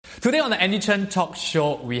Today on the Andy Chen Talk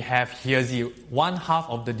Show, we have Hirzi, one half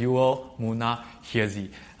of the duo Munah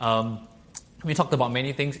Hirzi. We talked about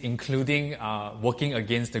many things, including working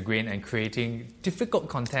against the grain and creating difficult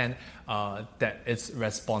content that is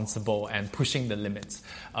responsible and pushing the limits.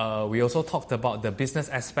 We also talked about the business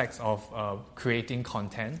aspects of creating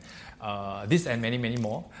content, this and many, many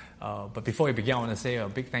more. But before we begin, I want to say a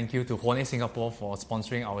big thank you to Huone Singapore for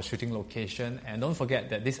sponsoring our shooting location. And don't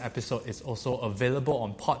forget that this episode is also available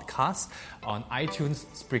on podcast on iTunes,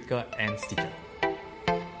 Spreaker, and Stitcher.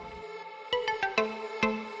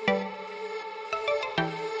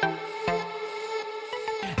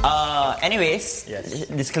 Anyways, Yes.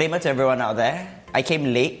 Disclaimer to everyone out there. I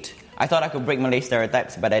came late. I thought I could break Malay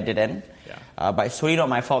stereotypes, but I didn't. Yeah. But it's totally not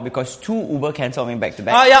my fault because two Uber cancelled me back to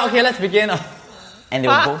back. Oh yeah, okay, let's begin. And they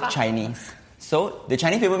were both Chinese. So, the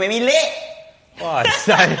Chinese people made me late. Wow,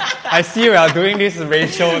 I see we are doing this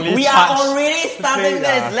racially We are already starting thing,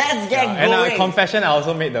 this. Let's get And going. confession, I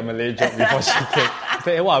also made the Malay joke before she came.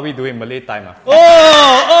 Say, hey, what are we doing? Malay time.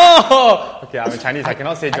 Oh! Okay, I'm Chinese. I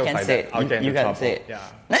cannot say jokes can like say that. it. I'll get You into can trouble. say it. Yeah.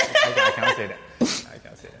 I cannot say that. I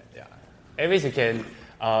cannot say that. Yeah. Anyways, you can.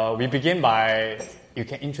 We begin by you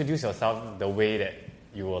can introduce yourself the way that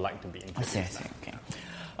you would like to be introduced. Okay.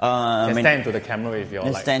 You can stand into the camera if you're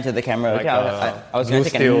Let's like. stand to the camera. like Okay, I was going to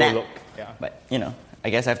take a still nap. look. Yeah. But, I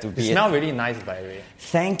guess I have to You be... smell really nice, by the way.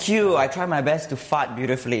 Thank you. I try my best to fart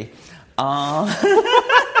beautifully. Wow,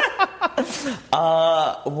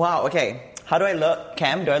 okay. How do I look,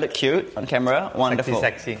 Cam? Do I look cute on camera? Wonderful.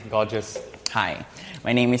 Sexy, gorgeous. Hi,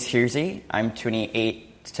 my name is Hirzi. I'm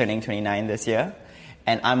 28, turning 29 this year.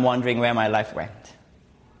 And I'm wondering where my life went.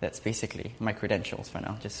 That's basically my credentials for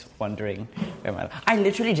now. Just wondering where my life... I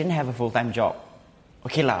literally didn't have a full-time job.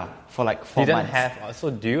 Okay lah, for like 4 You months. didn't have. So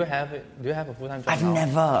do you have a full-time job I've now?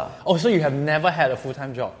 never. Oh, so you have never had a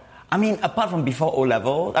full-time job? I mean, apart from before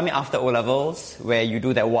O-level, after O-levels, where you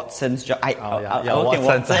do that Watson's job. I worked in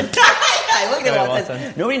Watson's. Watson. I worked in Yeah, Watson's.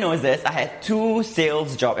 Watson's. Nobody knows this. I had 2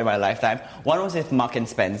 sales jobs in my lifetime. One was with Mark and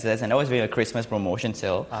Spencer's, and that was doing a Christmas promotion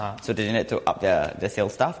sale. So they needed to up their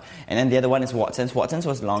sales stuff. And then the other one is Watson's. Watson's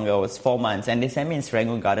was longer, it was 4 months. And they sent me in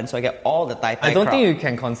Serangoon Garden, so I get all the Tai I don't crowd. think you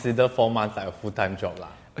can consider 4 months like a full-time job lah.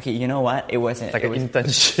 Okay, you know what? It wasn't. It's like an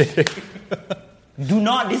internship. Do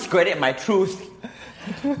not discredit my truth.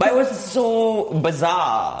 But it was so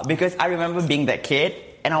bizarre because I remember being that kid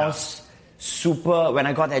and I was when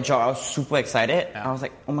I got that job, I was super excited. Yeah. I was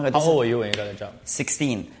like, oh my God. How old were you when you got the job?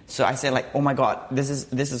 16. So I said like, oh my God, this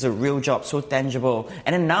is a real job, so tangible.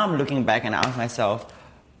 And then now I'm looking back and I ask myself,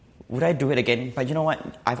 would I do it again? But you know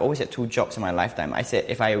what? I've always had 2 jobs in my lifetime. I said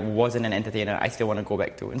if I wasn't an entertainer, I still want to go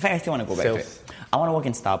back to. In fact, I still want to go back to it. I want to work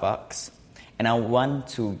in Starbucks and I want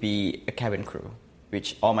to be a cabin crew,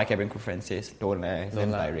 which all my cabin crew friends says, don't let it's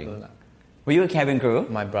tiring. Were you a cabin crew?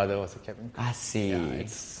 My brother was a cabin crew. I see. Yeah,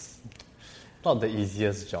 it's not the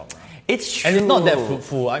easiest job. Lah. It's true. And it's not that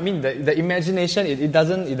fruitful. I mean, the imagination, it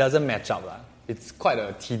doesn't match up. Lah. It's quite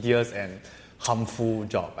a tedious and harmful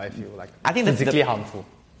job, I feel like. I think physically harmful.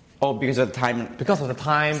 Oh, because of the time. Because of the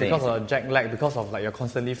time, Same. because of the jet lag, because of like you're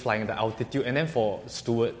constantly flying the altitude, and then for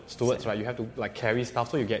stewards, right, you have to like carry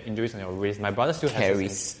stuff, so you get injuries on your wrist. My brother still Carry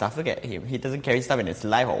has stuff. Look at him. He doesn't carry stuff in his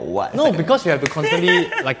life or what? No, because you have to constantly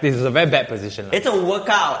like this is a very bad position. Like. It's a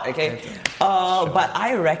workout, okay? But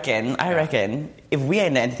I reckon, if we are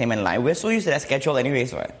in the entertainment line, we're so used to that schedule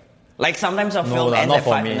anyways, right? Like sometimes our film ends at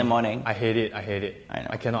 5 in the morning. I hate it. I know.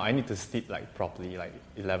 I cannot. I need to sleep like properly, like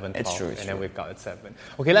 11, 12, It's true, and then wake up at 7.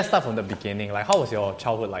 Okay, let's start from the beginning. Like, how was your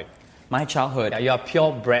childhood like? My childhood. Yeah, you are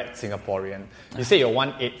purebred Singaporean. You say you're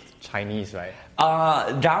 1/8 Chinese, right?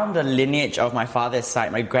 Down the lineage of my father's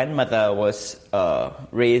side, my grandmother was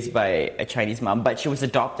raised by a Chinese mom, but she was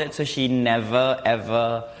adopted, so she never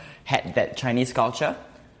ever had that Chinese culture.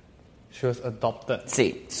 She was adopted.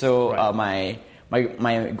 So Right.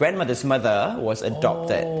 my grandmother's mother was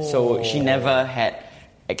adopted, so she never had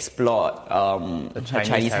explored her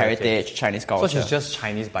Chinese heritage, Chinese culture. So she's just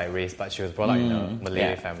Chinese by race, but she was brought up in a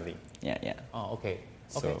Malay family. Yeah. Oh, okay.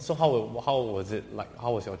 So how was it like?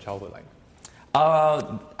 How was your childhood like?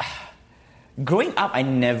 Growing up, I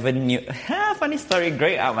never knew. Funny story.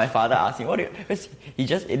 Growing up, my father asked me, "What do you?" Because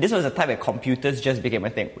this was a time where computers just became a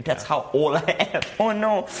thing. That's how old I am. Oh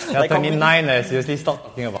no! You're like 29. Seriously, stop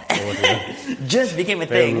talking about old. Just became a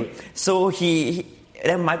thing. So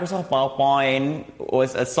then Microsoft PowerPoint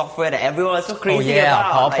was a software that everyone was so crazy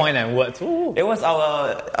about. PowerPoint and Word. Ooh. It was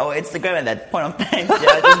our Instagram at that point of time.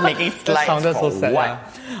 Yeah, just making slides. That sounded so sad. What?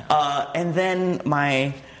 And then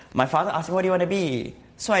my father asked me, "What do you want to be?"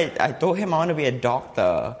 So I told him I want to be a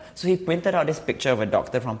doctor. So he printed out this picture of a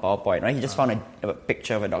doctor from PowerPoint, right? He just found a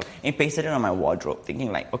picture of a doctor and he pasted it on my wardrobe,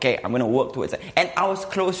 thinking like, okay, I'm going to work towards it. And I was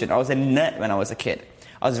close, I was a nerd when I was a kid.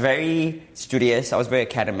 I was very studious, I was very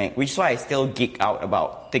academic, which is why I still geek out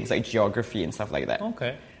about things like geography and stuff like that.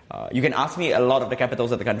 Okay. You can ask me a lot of the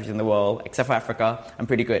capitals of the countries in the world, except for Africa. I'm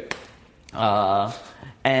pretty good.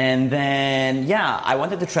 And then, yeah, I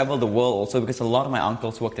wanted to travel the world also because a lot of my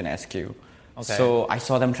uncles worked in SQ. Okay. So I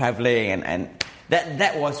saw them traveling, and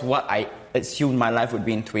that was what I assumed my life would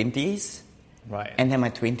be in 20s. Right. And then my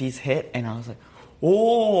 20s hit, and I was like,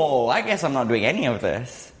 oh, I guess I'm not doing any of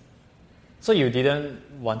this. So you didn't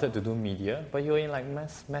wanted to do media, but you were in like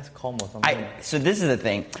mass comm or something? So this is the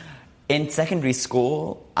thing. In secondary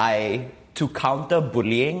school, to counter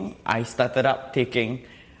bullying, I started up taking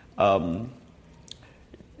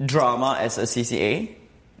drama as a CCA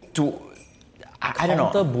I don't know.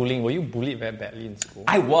 Counter bullying, were you bullied very badly in school?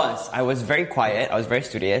 I was very quiet, I was very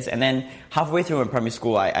studious, and then halfway through in primary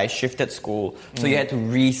school, I shifted school, so you had to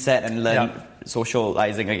reset and learn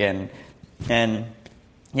socializing again. And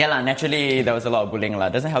yeah, naturally there was a lot of bullying.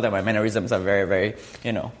 Doesn't help that my mannerisms are very, very,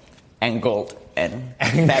 angled and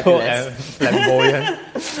fabulous. And flamboyant.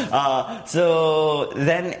 So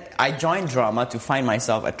then I joined drama to find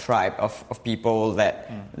myself a tribe of people that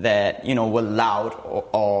were loud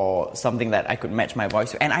or something that I could match my voice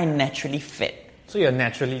to, and I naturally fit. So you're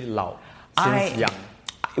naturally loud since young?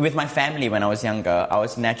 With my family when I was younger, I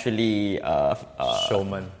was naturally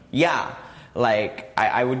showman. Yeah. Like,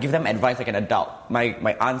 I would give them advice like an adult. My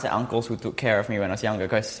aunts and uncles who took care of me when I was younger,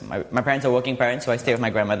 because my parents are working parents, so I stayed with my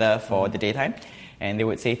grandmother for the daytime. And they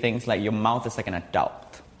would say things like, your mouth is like an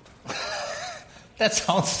adult. That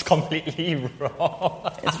sounds completely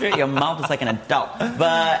wrong. It's true, your mouth is like an adult.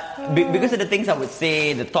 But because of the things I would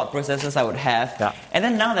say, the thought processes I would have, and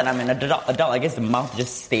then now that I'm an adult, I guess the mouth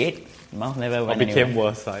just stayed. The mouth never went anywhere. It became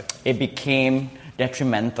worse. It became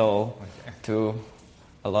detrimental to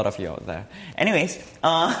a lot of you out there. Anyways,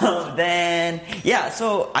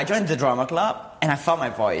 so I joined the drama club and I found my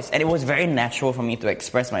voice, and it was very natural for me to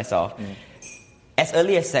express myself. As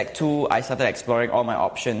early as Sec 2, I started exploring all my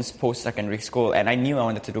options post-secondary school, and I knew I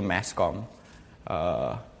wanted to do mass comm.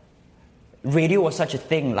 Radio was such a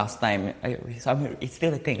thing last time. It's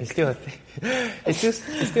still a thing. It's still a thing. It's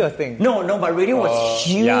still a thing. No, but radio was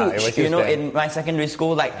huge. Yeah, it was huge in my secondary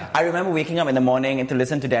school. I remember waking up in the morning and to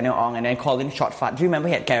listen to Daniel Ong and then call him Short Fart. Do you remember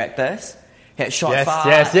he had characters? He had Short Fart.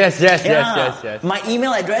 Yes. My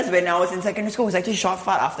email address when I was in secondary school was actually Short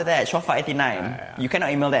Fart after that, Short Fart 89. You cannot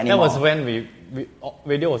email that anymore. That was when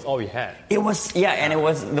radio was all we had. It was, and it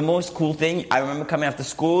was the most cool thing. I remember coming after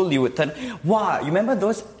school, you would turn, wow, you remember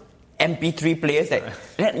those MP3 players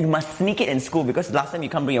that you must sneak it in school, because last time you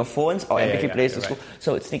can't bring your phones or MP3 players to school,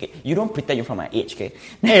 so sneak it. You don't pretend you're from my age, okay?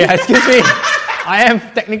 Hey, excuse me. I am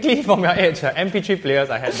technically from your age. MP3 players,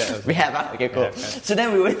 I had that as well. We have, okay, cool. So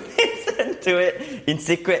then we would listen to it in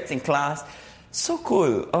secrets in class. So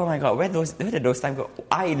cool. Oh my god, where did those times go?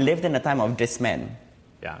 I lived in a time of Discman.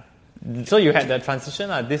 Yeah. So you had the transition,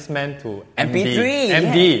 Discman to MP3.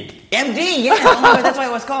 MD. MD, yeah. Oh my god, that's what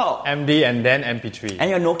it was called. MD and then MP3. And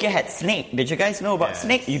your Nokia had Snake. Did you guys know about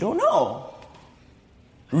Snake? You don't know.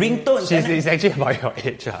 Ringtones. It's actually about your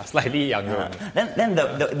age, slightly younger. Then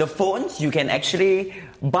the phones, you can actually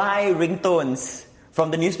buy ringtones from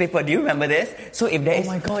the newspaper. Do you remember this? So if there is... Oh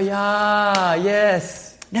my god, yeah, yes.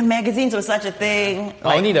 The magazines were such a thing.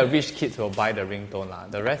 Only the rich kids will buy the ringtone.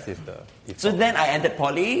 The rest is the default. So then I entered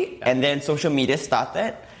poly, and then social media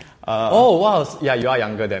started. Oh wow, yeah, you are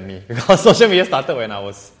younger than me, because social media started when I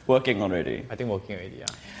was... Working already. I think working already, yeah.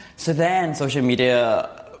 So then social media,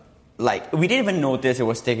 we didn't even notice it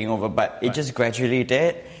was taking over, but it just gradually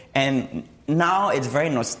did. And now it's very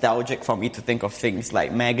nostalgic for me to think of things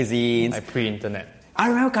like magazines. Like pre-internet. I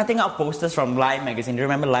remember cutting out posters from Lime magazine. Do you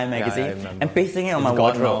remember Lime magazine? Yeah, I remember. And pasting it on my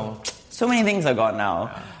wardrobe. So many things are gone now.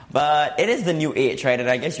 Yeah. But it is the new age, right? And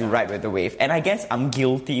I guess you ride with the wave. And I guess I'm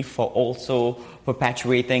guilty for also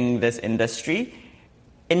perpetuating this industry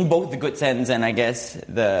in both the good sense and I guess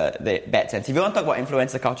the bad sense. If you want to talk about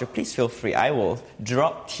influencer culture, please feel free. I will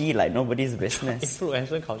drop tea like nobody's business.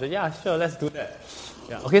 Influencer culture? Yeah, sure, let's do that.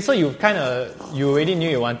 Yeah. Okay, so you already knew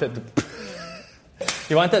you wanted to...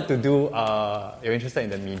 You wanted to do, you're interested in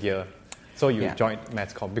the media, so you joined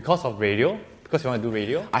mass comm because of radio? Because you want to do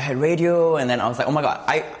radio? I had radio, and then I was like, oh my god,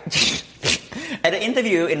 at the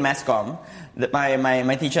interview in mass comm,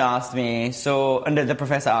 my teacher asked me, and the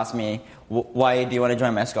professor asked me, why do you want to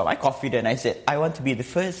join mass comm? I coughed and I said, I want to be the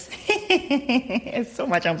first, it's so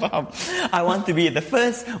much I'm I want to be the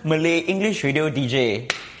first Malay English radio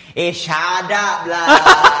DJ. Hey, shut up,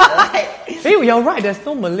 lah. Hey, you're right. There's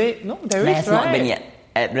no Malay. No, there There is, has right? not been yet.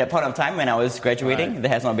 At that point of time when I was graduating, Right.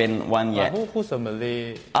 there has not been one yet. Who's a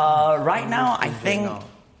Malay? Right now, I think now?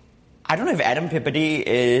 I don't know if Adam Pipadi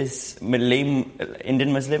is Malay,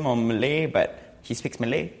 Indian Muslim or Malay, but he speaks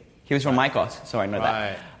Malay. He was from my course, so I know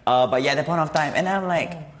Right. that. But yeah, at that point of time, and I'm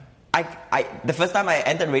like, the first time I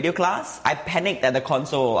entered radio class, I panicked at the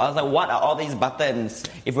console. I was like, what are all these buttons?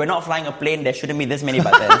 If we're not flying a plane, there shouldn't be this many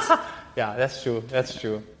buttons. Yeah, that's true. That's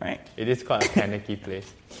true. Right. It is quite a panicky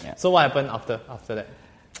place. Yeah. So what happened after that?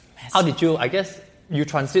 How did you? I guess you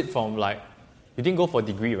transit from you didn't go for a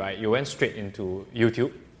degree, right? You went straight into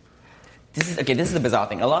YouTube. This is the bizarre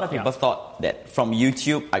thing. A lot of people thought that from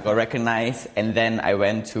YouTube I got recognized and then I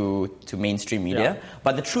went to mainstream media. Yeah.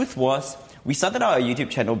 But the truth was, we started our YouTube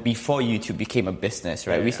channel before YouTube became a business,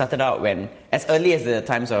 right? Yeah, we started out as early as the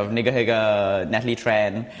times of Nigga Higga, Natalie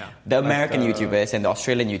Tran, the American YouTubers and the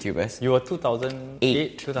Australian YouTubers. You were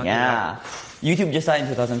 2008, 2009. Yeah. YouTube just started in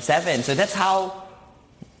 2007. So that's how,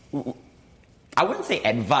 I wouldn't say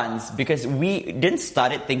advanced, because we didn't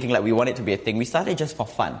start it thinking like we want it to be a thing. We started just for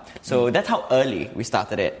fun. So that's how early we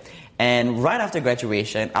started it. And right after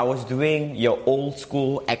graduation, I was doing your old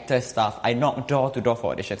school actor stuff. I knocked door to door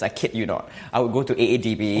for auditions. I kid you not. I would go to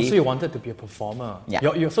AADB. So you wanted to be a performer.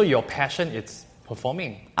 Yeah. So your passion is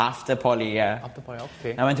performing. After poly, yeah. After poly,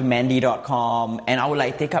 okay. I went to Mandy.com and I would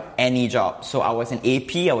take up any job. So I was an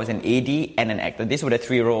AP, I was an AD, and an actor. These were the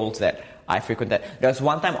three roles that I frequented. There was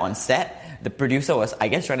one time on set, the producer was, I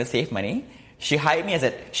guess, trying to save money. She hired me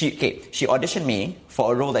she auditioned me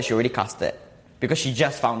for a role that she already casted because she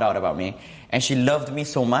just found out about me. And she loved me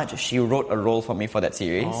so much, she wrote a role for me for that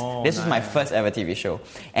series. This was my first ever TV show.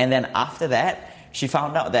 And then after that, she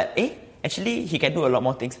found out that, actually, he can do a lot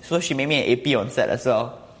more things. So she made me an AP on set as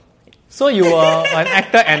well. So you were an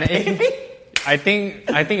actor and an AP? I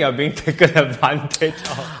think you're being taken advantage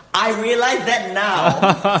of. I realize that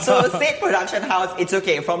now. So State Production House, it's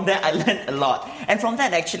okay. From there, I learned a lot. And from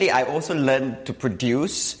that, actually, I also learned to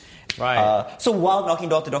produce. Right. So while knocking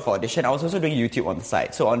door to door for audition, I was also doing YouTube on the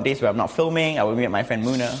side. So on days where I'm not filming, I would meet my friend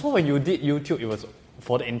Muna. So when you did YouTube, it was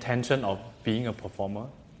for the intention of being a performer?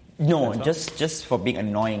 No, just for being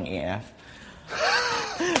annoying AF.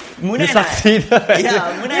 Muna You and I, succeeded.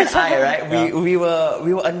 Muna and I, right? We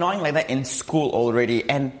were annoying like that in school already,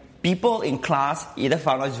 and people in class either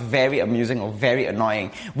found us very amusing or very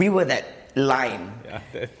annoying. We were that line.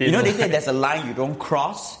 Yeah, They say there's a line you don't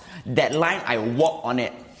cross. That line, I walk on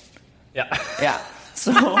it. Yeah. Yeah.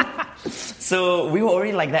 So we were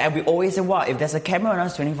already like that, and we always said, wow, if there's a camera on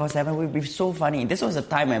us 24/7, we'd be so funny. This was a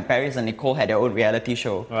time when Paris and Nicole had their own reality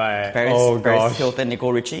show. Right. Paris Hilton,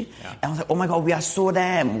 Nicole Richie. Yeah. And I was like, oh my god, we are so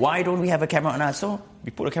damn. Why don't we have a camera on us? So we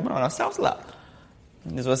put a camera on ourselves lah.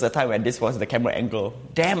 This was the time when this was the camera angle.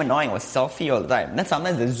 Damn annoying. It was selfie all the time. Then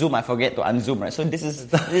sometimes the zoom, I forget to unzoom, right? So this is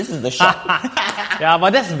the shot. Yeah, but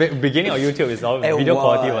that's the beginning of YouTube. It's all video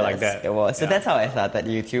quality were like that. It was. So that's how I started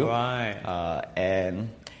YouTube. Right. And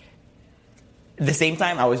at the same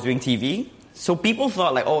time, I was doing TV. So people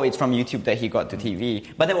thought it's from YouTube that he got to TV.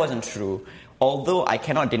 But that wasn't true. Although I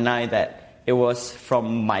cannot deny that it was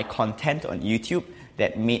from my content on YouTube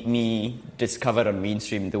that made me discovered on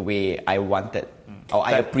mainstream the way I wanted. Or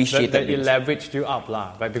I appreciated that. It mainstream. leveraged you up,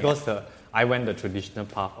 right? Because I went the traditional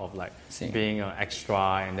path of being an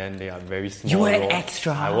extra, and then they are very small. You were an roles.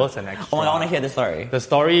 extra? I was an extra. Oh, I want to hear the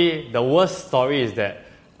story. The worst story is that,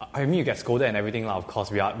 I mean, you get scolded and everything, of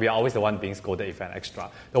course. We are always the one being scolded if you're an extra.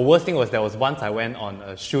 The worst thing was there was once I went on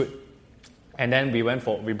a shoot, and then we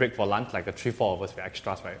break for lunch, like the 3-4 of us were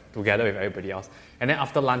extras, right? Together with everybody else. And then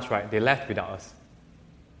after lunch, right, they left without us.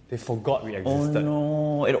 They forgot we existed.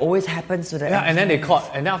 Oh no, it always happens to that. Yeah, and then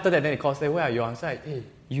after that, they called, say, where are you? I said, hey,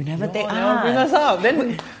 you never never bring us up.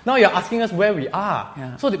 Then now you're asking us where we are.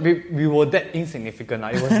 Yeah. So we were that insignificant.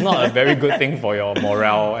 It was not a very good thing for your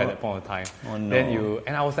morale at that point of time. Oh no. Then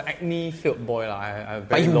and I was an acne-filled boy. I had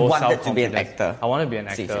very but you low wanted to be an self-confidence. actor. I wanted to be an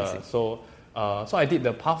actor. See. So I did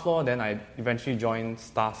the path law. Then I eventually joined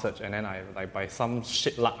Star Search, and then by some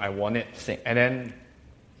shit luck I won it. And then.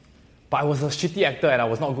 But I was a shitty actor and I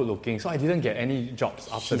was not good looking, so I didn't get any jobs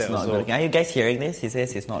after that. He's not good looking. Are you guys hearing this? He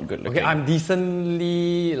says he's not good looking. Okay, I'm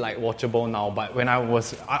decently watchable now, but when I'm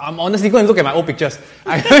honestly going to look at my old pictures.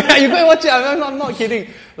 You go and watch it. I'm not kidding.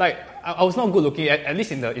 I was not good looking, at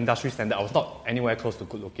least in the industry standard. I was not anywhere close to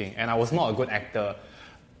good looking, and I was not a good actor.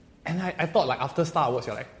 And I thought after Star Awards,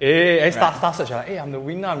 you're Star Search, you're I'm the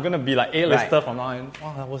winner. I'm gonna be A-lister from now on.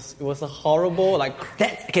 Wow, it was a horrible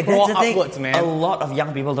that's the crawl thing. upwards, man. A lot of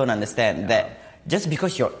young people don't understand that just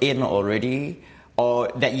because you're in already,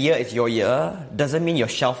 or that year is your year doesn't mean your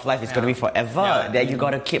shelf life is going to be forever. Yeah. That you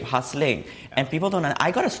got to keep hustling. And people don't.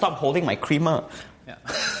 I got to stop holding my creamer. Yeah.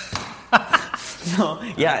 So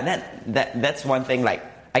yeah, that's one thing. Like,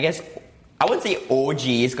 I guess I wouldn't say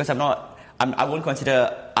OGs because I wouldn't consider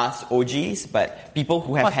us OGs, but people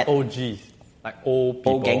who have What's had OGs? Like old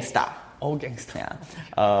people. old gangster. Old gangster.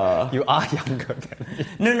 Yeah. You are younger than me.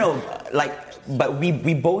 No. Like, but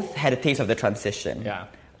we both had a taste of the transition. Yeah.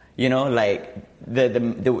 You know, like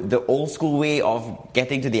the old school way of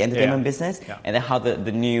getting to the entertainment business, and then how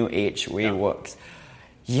the new age way works.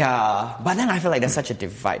 Yeah, but then I feel like there's such a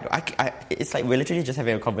divide. It's like we're literally just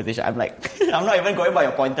having a conversation. I'm like, I'm not even going by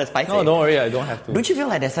your pointers. No, don't worry, I don't have to. Don't you feel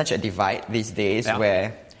like there's such a divide these days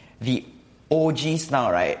where the OGs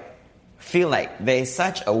now, right, feel like there is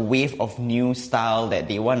such a wave of new style that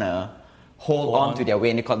they want to hold on to their way,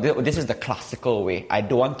 and they call this is the classical way. I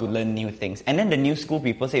don't want to learn new things. And then the new school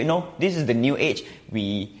people say, no, this is the new age.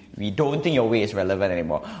 We don't think your way is relevant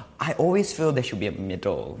anymore. I always feel there should be a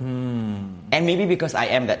middle. And maybe because I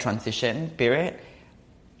am that transition period,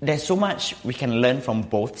 there's so much we can learn from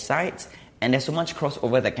both sides, and there's so much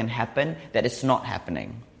crossover that can happen that is not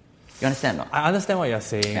happening. You understand or not? I understand what you're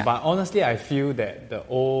saying, but honestly, I feel that the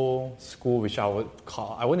old school, which I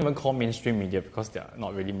wouldn't even call mainstream media because they're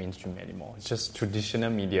not really mainstream anymore. It's just traditional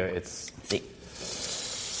media.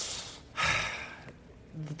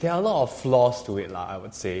 There are a lot of flaws to it, I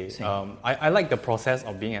would say. I like the process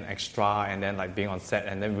of being an extra and then like being on set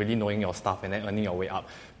and then really knowing your stuff and then earning your way up.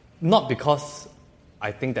 Not because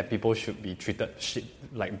I think that people should be treated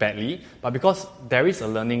like badly, but because there is a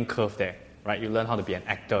learning curve there. Right, you learn how to be an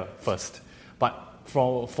actor first. But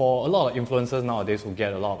for a lot of influencers nowadays who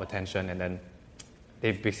get a lot of attention and then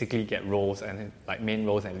they basically get roles and like main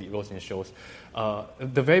roles and lead roles in shows,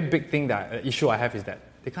 the very big issue I have is that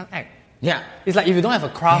they can't act. Yeah. It's like if you don't have a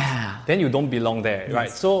craft, then you don't belong there, right?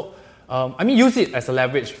 So, use it as a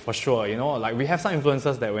leverage for sure, you know. Like we have some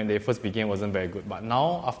influencers that when they first began wasn't very good, but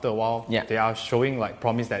now after a while, they are showing like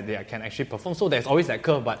promise that they can actually perform. So there's always that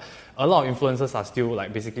curve, but a lot of influencers are still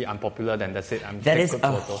like basically unpopular. Then that's it. That is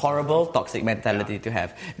a horrible toxic mentality to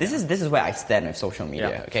have. This is where I stand with social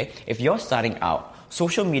media. Okay, if you're starting out,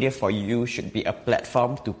 social media for you should be a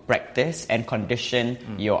platform to practice and condition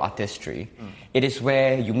your artistry. It is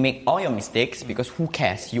where you make all your mistakes because who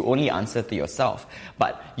cares? You only answer to yourself.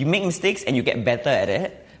 But you make mistakes and you get better at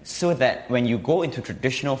it so that when you go into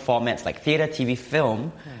traditional formats like theatre, TV,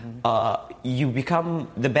 film, you become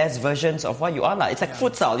the best versions of what you are. It's like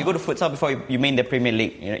futsal. You go to futsal before you main the Premier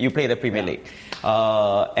League. You know, you play the Premier League.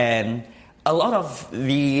 And a lot of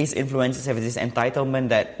these influencers have this entitlement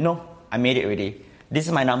that, no, I made it already. This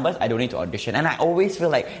is my numbers, I don't need to audition. And I always feel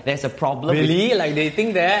like there's a problem. Really? Like they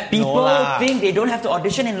think that? People think they don't have to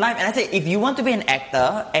audition in life. And I say, if you want to be an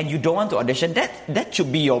actor and you don't want to audition, that should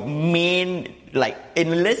be your main, like,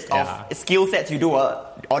 in list of skill sets you do.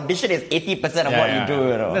 Audition is 80% of what you do.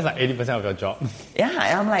 You know? That's like 80% of your job. Yeah,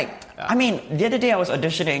 and I'm like, I mean, the other day I was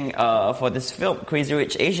auditioning for this film, Crazy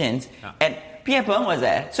Rich Asians, and Pierre Peng was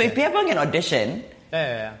there. So if Pierre Peng can audition,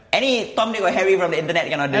 any Tom, Dick or Harry from the internet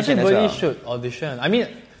can audition Everybody as well. should audition. I mean,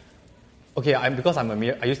 okay, I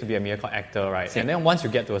used to be a Mediacorp actor, right? And then once you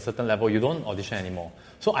get to a certain level, you don't audition anymore.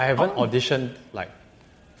 So I haven't auditioned like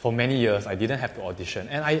for many years. I didn't have to audition,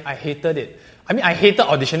 and I hated it. I mean, I hated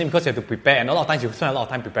auditioning because you have to prepare, and a lot of times you spend a lot of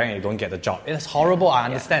time preparing and you don't get the job. It's horrible, I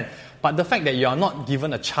understand. But the fact that you are not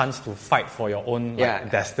given a chance to fight for your own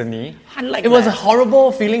destiny, it was a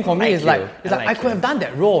horrible feeling for me. It's like I could have done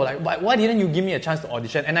that role. Like, why didn't you give me a chance to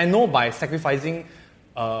audition? And I know by sacrificing,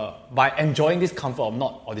 by enjoying this comfort of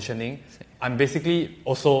not auditioning, I'm basically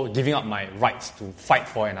also giving up my rights to fight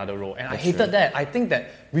for another role. And I hated that. I think that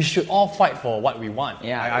we should all fight for what we want.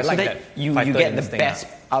 Yeah, I so like that you get the best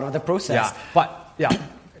out of the process. Yeah, but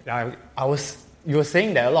you were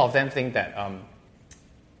saying that a lot of them think that.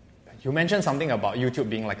 You mentioned something about YouTube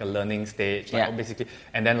being like a learning stage, basically,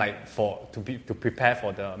 and then like to prepare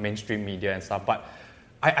for the mainstream media and stuff. But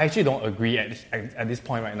I actually don't agree at this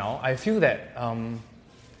point right now. I feel that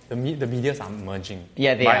the medias are merging.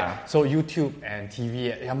 Yeah, they are. So YouTube and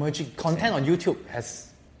TV are merging. Content on YouTube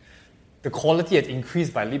the quality has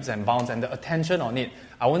increased by leaps and bounds, and the attention on it.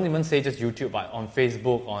 I wouldn't even say just YouTube, but on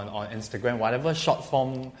Facebook, on Instagram, whatever short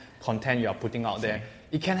form content you are putting out there.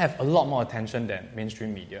 It can have a lot more attention than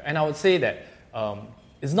mainstream media. And I would say that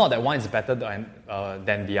it's not that one is better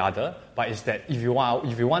than the other, but it's that if you want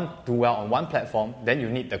to do well on one platform, then you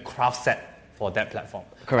need the craft set for that platform.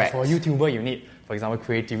 Correct. For a YouTuber, you need, for example,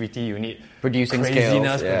 creativity, you need producing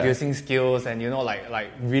craziness, skills, producing skills, and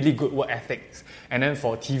like really good work ethics. And then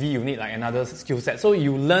for TV, you need like another skill set. So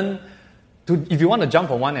you learn if you want to jump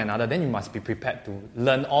from one another, then you must be prepared to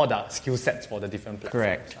learn all the skill sets for the different platforms.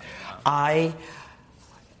 Correct. I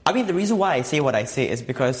mean, the reason why I say what I say is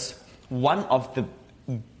because one of the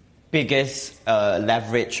biggest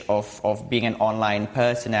leverage of being an online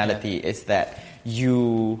personality is that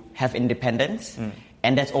you have independence,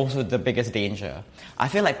 and that's also the biggest danger. I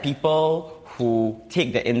feel like people who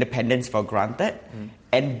take their independence for granted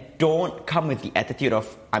and don't come with the attitude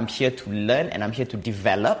of, I'm here to learn and I'm here to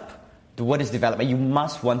develop. The word is development. You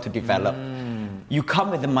must want to develop. You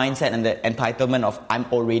come with the mindset and the entitlement of, I'm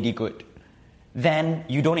already good. Then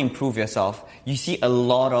you don't improve yourself. You see a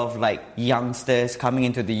lot of like youngsters coming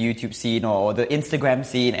into the YouTube scene or the Instagram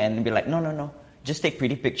scene and be like, no, just take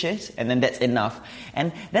pretty pictures and then that's enough.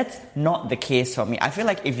 And that's not the case for me. I feel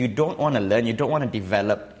like if you don't want to learn, you don't want to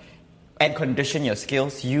develop and condition your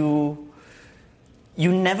skills, you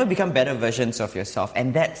never become better versions of yourself.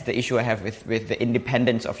 And that's the issue I have with the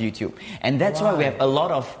independence of YouTube. And that's why we have a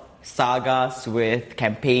lot of sagas with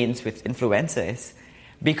campaigns with influencers,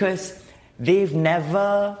 because they've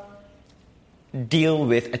never deal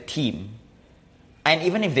with a team. And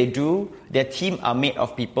even if they do, their team are made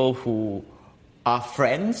of people who are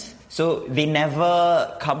friends, so they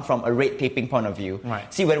never come from a red taping point of view.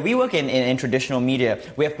 Right. See, when we work in traditional media,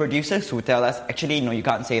 we have producers who tell us, actually, no, you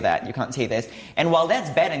can't say that, you can't say this. And while that's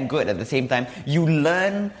bad and good at the same time, you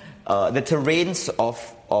learn the terrains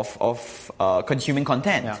of consuming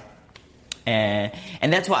content. Yeah.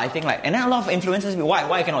 And that's why I think and then a lot of influencers be, why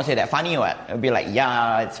I cannot say that? Funny or what? It'll be like,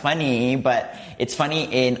 yeah, it's funny, but it's funny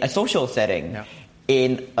in a social setting. Yeah.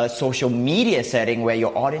 In a social media setting where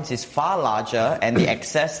your audience is far larger and the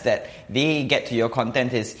access that they get to your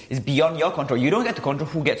content is beyond your control. You don't get to control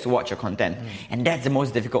who gets to watch your content. And that's the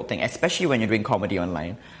most difficult thing, especially when you're doing comedy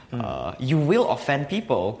online. You will offend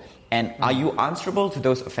people. And are you answerable to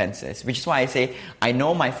those offenses? Which is why I say, I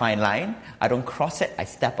know my fine line. I don't cross it, I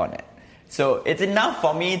step on it. So it's enough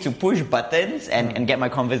for me to push buttons and get my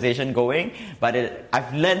conversation going. But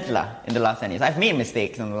I've learned in the last 10 years. I've made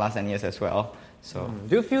mistakes in the last 10 years as well. So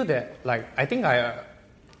do you feel that, I think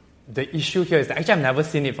the issue here is that actually I've never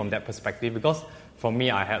seen it from that perspective, because for me,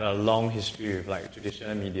 I had a long history with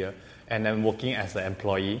traditional media and then working as an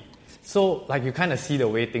employee. So you kind of see the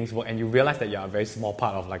way things work and you realize that you're a very small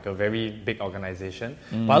part of a very big organization.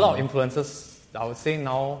 But a lot of influencers, I would say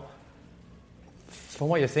now, from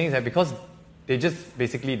what you're saying, is that because they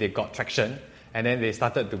got traction, and then they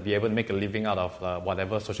started to be able to make a living out of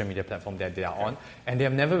whatever social media platform that they are on. And they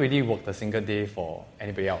have never really worked a single day for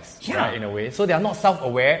anybody else, right, in a way. So they are not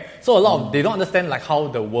self-aware. So a lot of, they don't understand how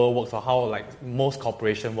the world works or how most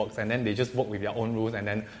corporation works. And then they just work with their own rules. And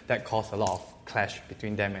then that caused a lot of clash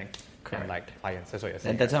between them and clients. That's what you're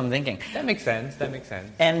saying. That's what I'm thinking. That makes sense.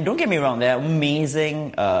 And don't get me wrong, there are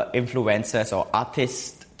amazing influencers or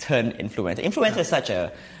artists turned influencer. Influencer is such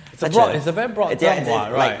a... It's a very broad term,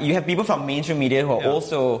 right? You have people from mainstream media who are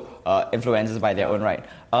also influencers by their own right.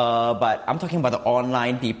 But I'm talking about the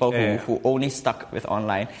online people who only stuck with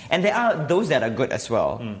online. And there are those that are good as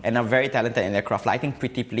well and are very talented in their craft. I think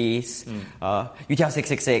Pretty Please,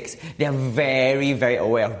 UTL666, they are very, very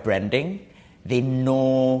aware of branding. They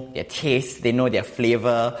know their taste, they know their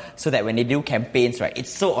flavor, so that when they do campaigns, right,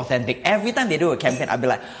 it's so authentic. Every time they do a campaign, I'll be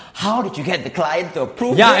like, how did you get the client to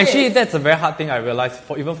approve this? Actually, that's a very hard thing I realized,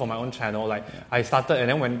 even for my own channel. I started, and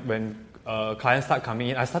then when clients start coming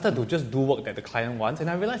in, I started to just do work that the client wants, and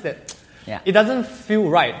I realized that it doesn't feel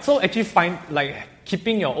right. So actually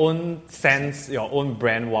keeping your own sense, your own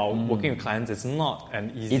brand while working with clients is not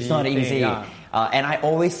an easy thing. It's not easy. And I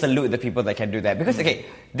always salute the people that can do that. Because,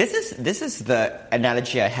 this is the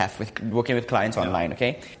analogy I have with working with clients online,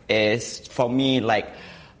 is for me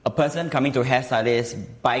a person coming to a hairstylist,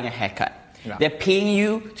 buying a haircut. Yeah. They're paying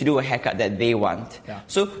you to do a haircut that they want. Yeah.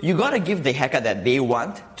 So you gotta give the haircut that they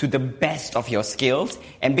want to the best of your skills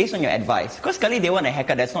and based on your advice. Because clearly they want a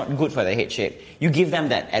haircut that's not good for their head shape. You give them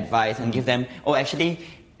that advice and give them, actually,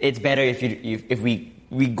 it's better if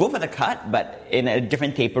we go for the cut, but in a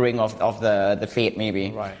different tapering of the fade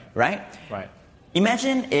maybe. Right?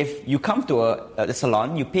 Imagine if you come to a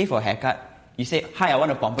salon, you pay for a haircut, you say, hi, I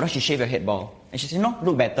want a pompadour, you shave your head bald. And she says, no,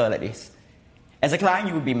 look better like this. As a client,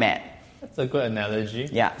 you would be mad. That's a good analogy.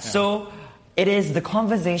 Yeah. So it is the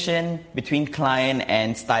conversation between client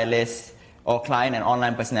and stylist or client and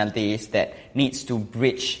online personalities that needs to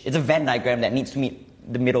bridge. It's a Venn diagram that needs to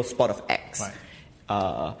meet the middle spot of X.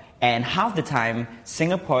 And half the time,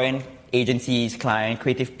 Singaporean agencies, client,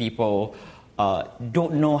 creative people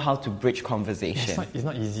don't know how to bridge conversation. It's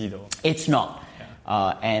not easy though. It's not.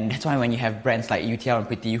 And that's why when you have brands like UTL and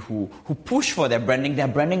Pretty who push for their branding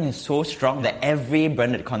is so strong that every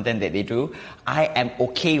branded content that they do, I am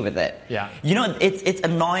okay with it. Yeah. You know, it's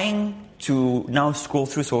annoying to now scroll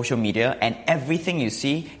through social media and everything you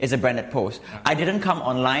see is a branded post. Yeah. I didn't come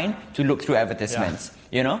online to look through advertisements,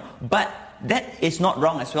 you know? But that is not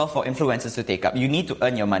wrong as well for influencers to take up. You need to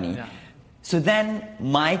earn your money. Yeah. So then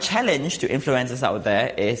my challenge to influencers out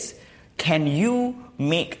there is, can you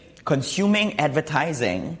make consuming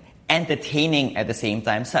advertising entertaining at the same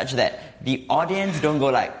time, such that the audience don't go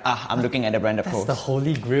like, I'm looking at a branded post. That's the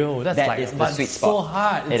holy grail. That's that like, is the sweet spot. So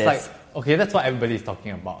hard. It's like, okay, that's what everybody's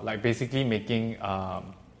talking about. Like basically making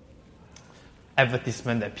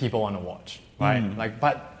advertisement that people want to watch, right? Like,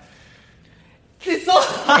 but it's so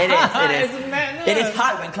hard. It is. It's madness. It is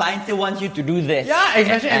hard when clients still want you to do this. Yeah,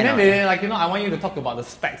 exactly. And then they're like, I want you to talk about the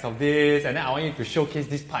specs of this, and then I want you to showcase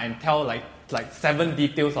this part and tell like 7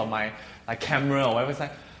 details of my camera or whatever. It's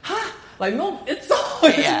like, like no, it's so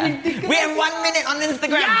ridiculous. We have 1 minute on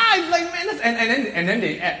Instagram. Yeah, it's like madness. And then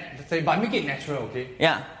they add, say, but make it natural, okay?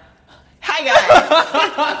 Yeah. Hi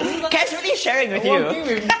guys! Casually sharing with you. Working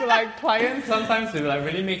with like clients sometimes it like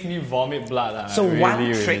really makes me vomit blood. So really,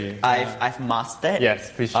 one trick I've mastered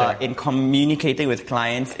in communicating with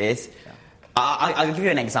clients is, I'll give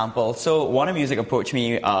you an example. So Warner Music approached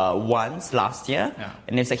me once last year,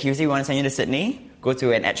 and it's like, Husey, we want to send you to Sydney, go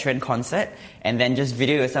to an Ed Sheeran concert, and then just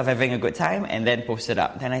video yourself having a good time, and then post it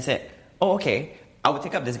up. Then I said, oh okay, I will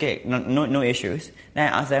take up this gig, no issues.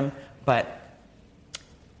 Then I asked them, but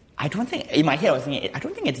I don't think, in my head I was thinking, I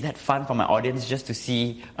don't think it's that fun for my audience just to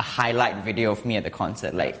see a highlight video of me at the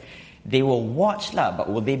concert. Like, they will watch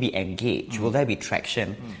but will they be engaged? Will there be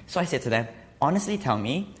traction? So I said to them, honestly tell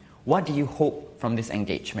me, what do you hope from this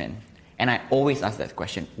engagement? And I always ask that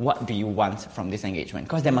question, what do you want from this engagement?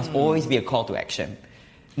 Because there must always be a call to action.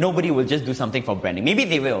 Nobody will just do something for branding. Maybe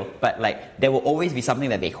they will, but like, there will always be something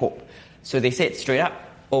that they hope. So they said straight up,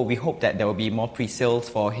 oh, we hope that there will be more pre-sales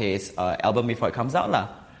for his album before it comes out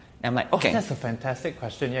And I'm like, okay. That's a fantastic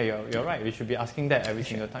question. Yeah, you're right. We should be asking that every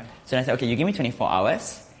single time. So then I said, okay, you give me 24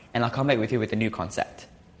 hours and I'll come back with you with a new concept.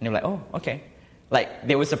 And they were like, oh, okay. Like,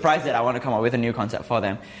 they were surprised that I want to come up with a new concept for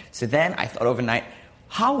them. So then I thought overnight,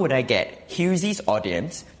 how would I get Husey's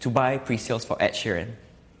audience to buy pre-sales for Ed Sheeran?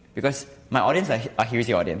 Because my audience are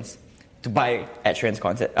Husey audience to buy Ed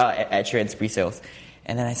Sheeran's pre-sales.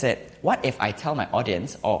 And then I said, what if I tell my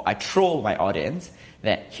audience, or I troll my audience,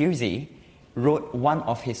 that Husey wrote one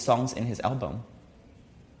of his songs in his album?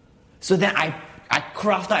 So then I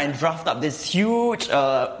craft out and draft up this huge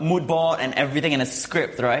mood board and everything in a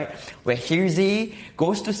script, right? Where Husey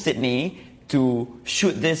goes to Sydney to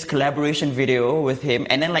shoot this collaboration video with him,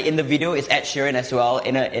 and then like in the video is Ed Sheeran as well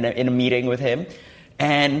in a meeting with him,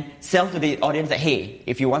 and sell to the audience that, hey,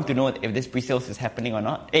 if you want to know if this pre-sales is happening or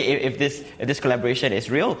not, if this collaboration is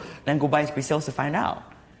real, then go buy his pre-sales to find out.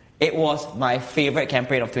 It was my favorite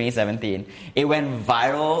campaign of 2017. It went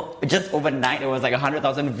viral just overnight. It was like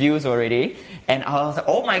 100,000 views already. And I was like,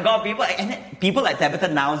 oh my God, people like Tabitha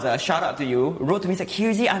Nauza, shout out to you, wrote to me, like,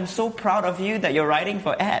 Husey, I'm so proud of you that you're writing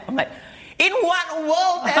for Ed. I'm like, in what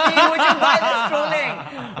world, Tabby, would you buy this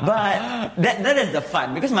trolling? But that is the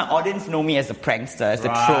fun, because my audience know me as a prankster, as a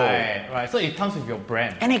troll. Right. So it comes with your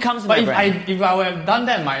brand. And it comes with my brand. If I would have done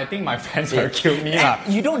that, I think my friends would have killed me.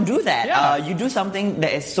 You don't do that. Yeah. You do something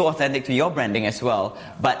that is so authentic to your branding as well.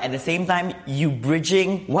 But at the same time, you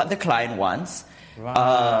bridging what the client wants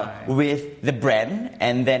with the brand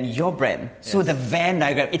and then your brand. Yes. So the Venn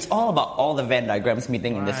diagram, it's all about all the Venn diagrams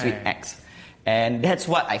meeting in the sweet X. And that's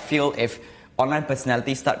what I feel, if online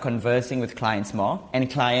personalities start conversing with clients more, and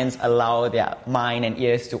clients allow their mind and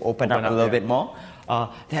ears to open up a little bit more,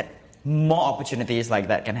 that more opportunities like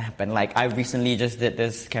that can happen. Like, I recently just did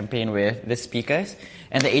this campaign with the speakers,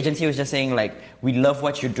 and the agency was just saying, like, we love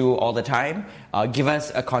what you do all the time. Give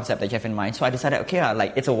us a concept that you have in mind. So I decided, okay,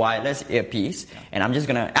 like, it's a wireless earpiece, and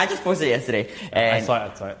I just posted it yesterday. And I saw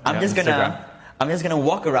it. I'm just going to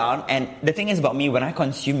walk around, and the thing is about me, when I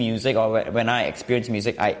consume music or when I experience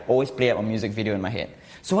music, I always play up a music video in my head.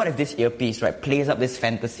 So what if this earpiece, right, plays up this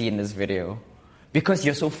fantasy in this video? Because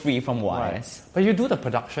you're so free from wires. But you do the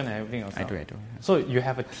production and everything yourself. I do. Yeah. So you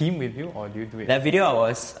have a team with you, or do you do it? That video,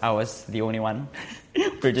 I was the only one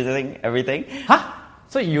producing everything. Huh?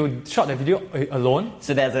 So you shot the video alone?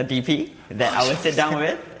 So there's a DP that I will sit down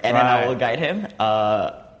with, and then I will guide him.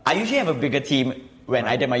 I usually have a bigger team when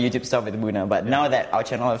I did my YouTube stuff with Boona, but now that our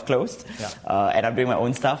channel is closed and I'm doing my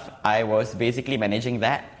own stuff, I was basically managing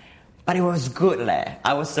that. But it was good, leh.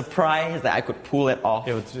 I was surprised that I could pull it off.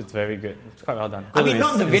 It's very good. It's quite well done. I mean,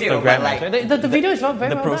 not the video, Instagram but like the video is very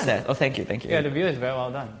the well process. done. Oh, thank you. Yeah, the video is very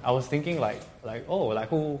well done. I was thinking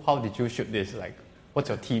how did you shoot this? Like, what's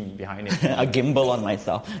your team behind it? A gimbal on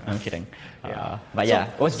myself. No, I'm kidding. Yeah. But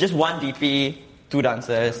yeah, it was just one DP, 2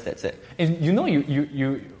 dancers. That's it. And you know,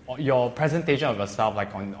 your presentation of yourself,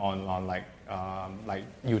 like on like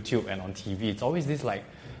YouTube and on TV, it's always this like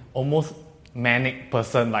almost manic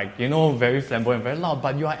person, like, you know, very flamboyant, very loud,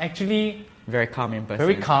 but you are actually Very calm in person.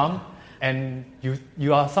 very calm, and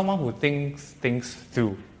you are someone who thinks things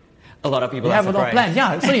through. A lot of people You are have a lot of surprised. plans,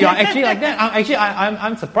 yeah. So you are actually like that.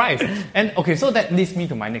 I'm surprised. And okay, so that leads me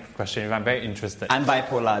to my next question. If I'm very interested. I'm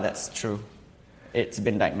bipolar. That's true. It's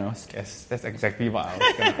been diagnosed. Yes, that's exactly what I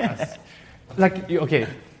was going to ask. Okay,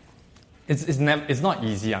 it's not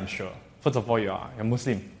easy, I'm sure. First of all, you're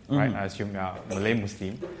Muslim, right? I assume you're Malay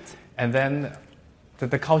Muslim, and then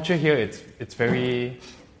the culture here it's very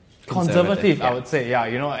conservative, yeah. I would say, yeah.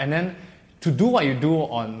 You know, and then to do what you do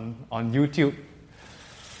on YouTube.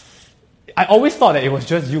 I always thought that it was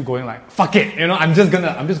just you going like, fuck it, you know, I'm just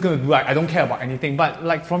gonna do, like, I don't care about anything. But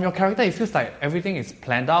like from your character, it feels like everything is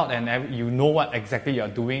planned out and you know what exactly you're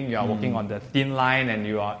doing. You are working on the thin line and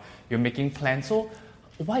you're making plans. So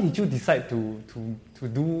why did you decide to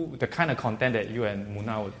do the kind of content that you and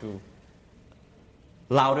Munah would do?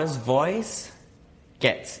 Loudest voice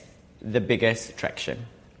gets the biggest traction.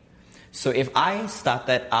 So if I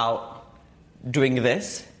started out doing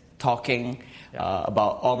this, talking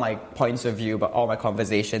about all my points of view, about all my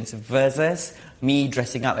conversations, versus me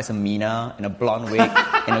dressing up as a Mina in a blonde wig,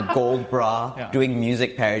 in a gold bra, doing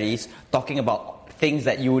music parodies, talking about things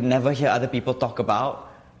that you would never hear other people talk about,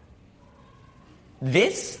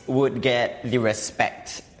 this would get the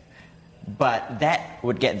respect, but that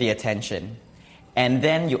would get the attention. And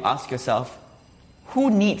then you ask yourself,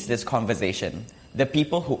 who needs this conversation? The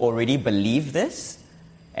people who already believe this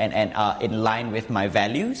and are in line with my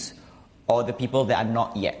values, or the people that are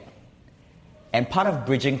not yet? And part of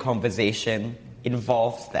bridging conversation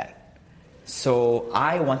involves that. So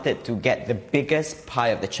I wanted to get the biggest pie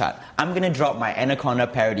of the chart. I'm going to drop my Anaconda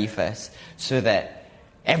parody first, so that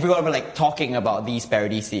everyone will like talking about these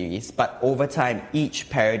parody series. But over time, each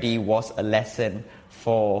parody was a lesson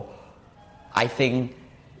for, I think,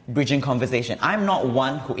 bridging conversation. I'm not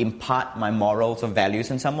one who impart my morals or values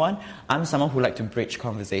on someone. I'm someone who like to bridge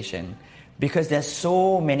conversation. Because there's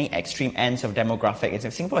so many extreme ends of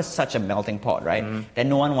demographic. Singapore is such a melting pot, right? That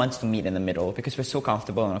no one wants to meet in the middle because we're so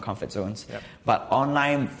comfortable in our comfort zones. Yep. But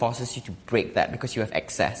online forces you to break that because you have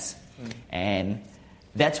access. And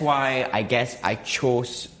that's why I guess I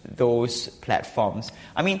chose those platforms.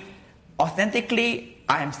 I mean, authentically,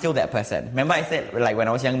 I am still that person. Remember I said, like, when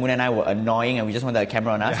I was young, Munah and I were annoying and we just wanted a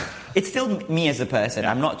camera on us? Yeah. It's still me as a person.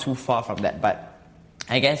 I'm not too far from that. But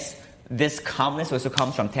I guess this calmness also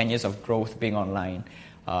comes from 10 years of growth being online.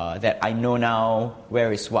 That I know now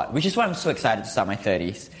where is what. Which is why I'm so excited to start my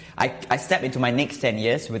 30s. I step into my next 10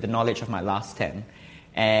 years with the knowledge of my last 10.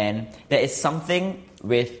 And there is something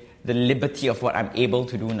with the liberty of what I'm able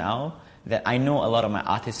to do now that I know a lot of my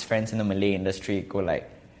artist friends in the Malay industry go like,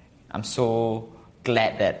 I'm so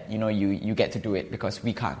glad that, you know, you get to do it because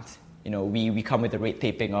we can't. You know, we come with the red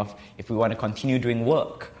taping of if we want to continue doing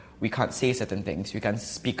work, we can't say certain things, we can't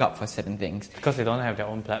speak up for certain things. Because they don't have their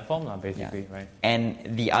own platform, basically, right? And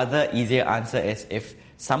the other easier answer is if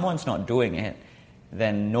someone's not doing it,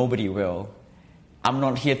 then nobody will. I'm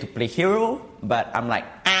not here to play hero, but I'm like,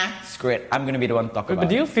 screw it, I'm going to be the one to talk about it. But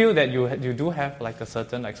do you feel that you do have like a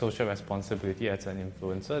certain like social responsibility as an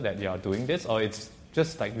influencer that you are doing this, or it's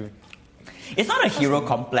just like you... It's not a hero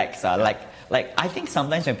complex. Like I think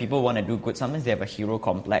sometimes when people want to do good, sometimes they have a hero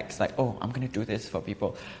complex. Like, oh, I'm going to do this for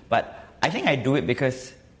people. But I think I do it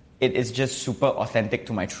because it is just super authentic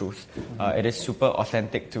to my truth. It is super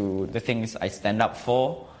authentic to the things I stand up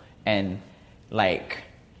for. And like,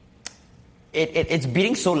 it's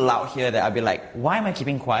beating so loud here that I'll be like, why am I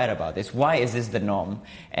keeping quiet about this? Why is this the norm?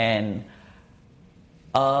 And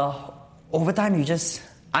over time, you just...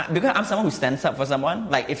 because I'm someone who stands up for someone,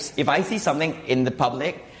 like if I see something in the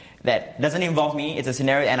public that doesn't involve me, it's a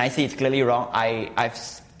scenario, and I see it's clearly wrong, I've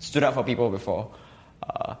stood up for people before.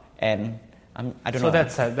 And I don't know.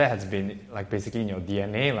 So that has been like basically in your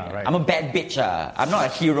DNA, right? I'm a bad bitch. I'm not a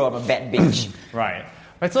hero, I'm a bad bitch. Right.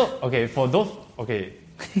 So, okay, for those... Okay,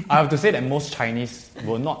 I have to say that most Chinese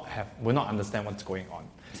will not understand what's going on.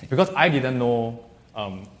 Because I didn't know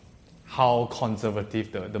how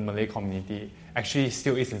conservative the Malay community actually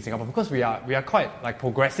still is in Singapore, because we are quite like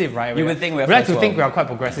progressive, right? You would think we like to think we are quite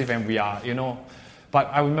progressive, and we are, you know. But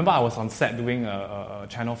I remember I was on set doing a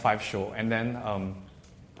Channel 5 show, and then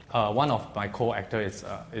one of my co-actors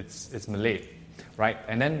is Malay, right?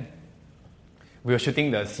 And then we were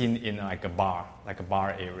shooting the scene in like a bar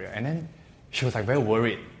area, and then she was like very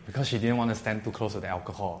worried because she didn't want to stand too close to the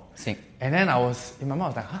alcohol. Same. And then in my mind I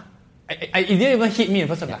was like, huh? It didn't even hit me at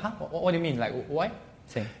first. I was like, huh? What do you mean? Like, why?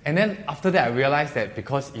 Same. And then after that, I realized that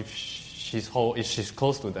because if she's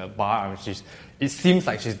close to the bar, it seems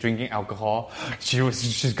like she's drinking alcohol,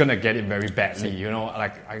 she's gonna get it very badly. You know,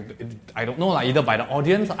 like I don't know, like either by the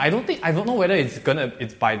audience. I don't know whether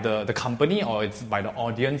it's by the company or it's by the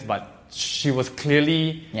audience. But she was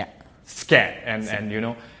clearly scared, and you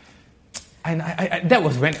know, and I that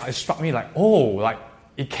was when it struck me like, oh, like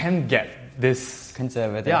it can get this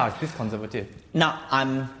conservative. Yeah, this conservative. Now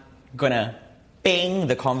I'm gonna ping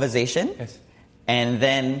the conversation, yes, and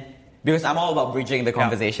then because I'm all about bridging the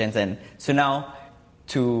conversations, and so now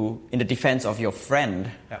in the defense of your friend,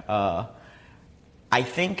 I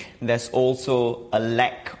think there's also a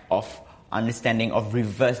lack of understanding of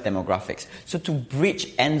reverse demographics. So to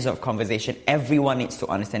bridge ends of conversation, everyone needs to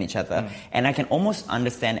understand each other, and I can almost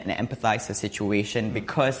understand and empathize the situation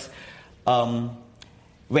because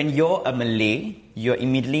when you're a Malay, you're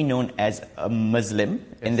immediately known as a Muslim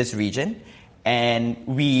in this region, and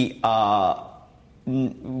we have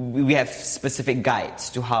specific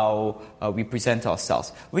guides to how we present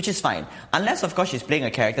ourselves, which is fine. Unless, of course, she's playing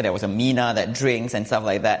a character that was a Mina that drinks and stuff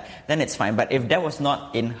like that, then it's fine. But if that was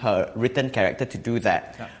not in her written character to do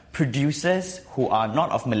that, producers who are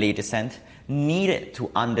not of Malay descent needed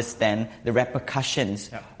to understand the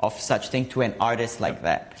repercussions of such thing to an artist like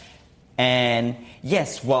that. And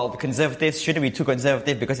yes, while the conservatives shouldn't be too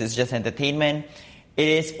conservative because it's just entertainment, it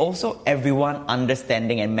is also everyone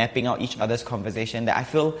understanding and mapping out each other's conversation that I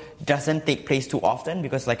feel doesn't take place too often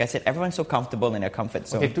because, like I said, everyone's so comfortable in their comfort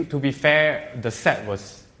zone. Okay, to be fair, the set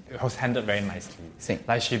was handled very nicely. Same.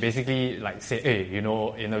 Like she basically like said, hey, you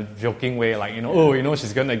know, in a joking way, like, you know, oh, you know,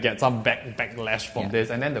 she's gonna get some backlash from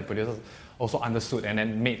this, and then the producers also understood and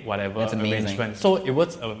then made whatever arrangement. So it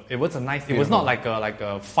was a nice. It was not like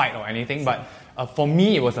a fight or anything, but. For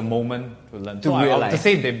me, it was a moment to learn. To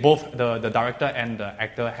say they both, the director and the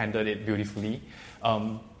actor, handled it beautifully.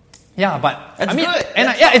 But that's I mean, good.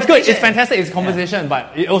 It's good. It's fantastic. It's conversation,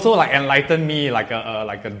 but it also like enlightened me like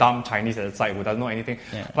a dumb Chinese at the side who doesn't know anything.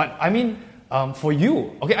 But I mean, for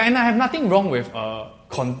you, okay, and I have nothing wrong with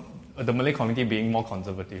the Malay community being more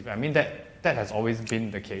conservative. I mean that has always been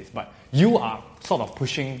the case. But you are sort of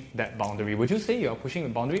pushing that boundary. Would you say you are pushing the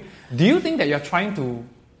boundary? Do you think that you are trying to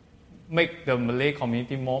make the Malay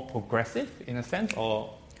community more progressive in a sense,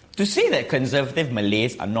 or to say that conservative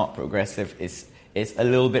Malays are not progressive is a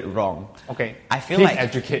little bit wrong. Okay, I feel please like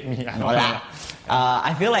educate me.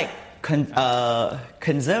 I feel like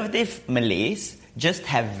conservative Malays just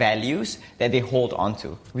have values that they hold on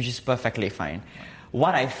to, which is perfectly fine.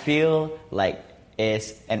 What I feel like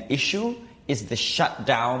is an issue is the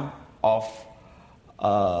shutdown of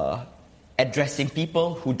addressing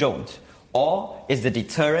people who don't, or is the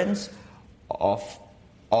deterrence of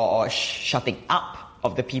or shutting up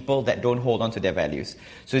of the people that don't hold on to their values.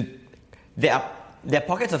 So there are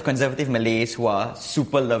pockets of conservative Malays who are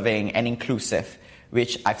super loving and inclusive,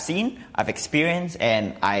 which I've seen, I've experienced,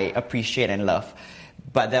 and I appreciate and love.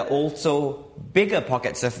 But there are also bigger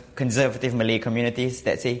pockets of conservative Malay communities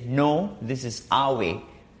that say, no, this is our way.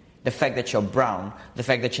 The fact that you're brown, the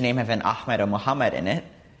fact that your name has an Ahmed or Muhammad in it,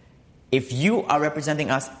 if you are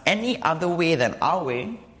representing us any other way than our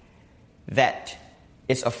way, that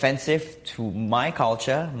is offensive to my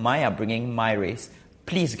culture, my upbringing, my race,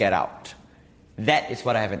 please get out. That is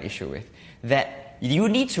what I have an issue with. That you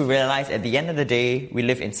need to realize at the end of the day, we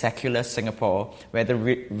live in secular Singapore where the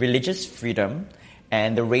religious freedom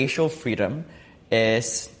and the racial freedom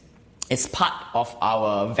is part of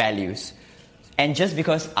our values. And just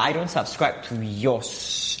because I don't subscribe to your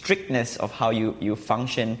strictness of how you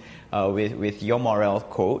function with your moral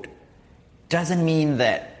code, doesn't mean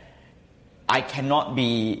that I cannot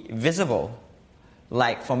be visible.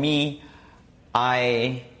 Like for me,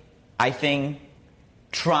 I think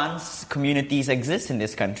trans communities exist in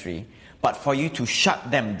this country, but for you to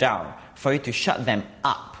shut them down, for you to shut them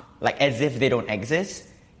up, like as if they don't exist,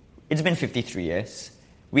 it's been 53 years.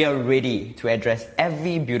 We are ready to address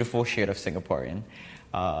every beautiful shade of Singaporean.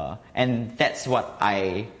 And that's what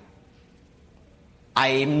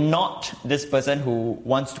I'm not this person who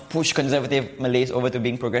wants to push conservative Malays over to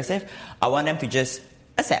being progressive. I want them to just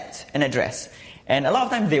accept and address. And a lot of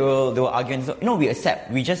times they will argue, no, we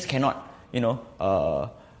accept. We just cannot, we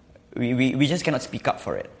just cannot speak up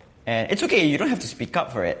for it. And it's okay, you don't have to speak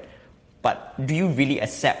up for it. But do you really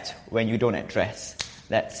accept when you don't address?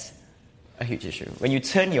 That's a huge issue. When you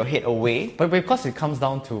turn your head away, But because it comes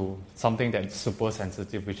down to something that's super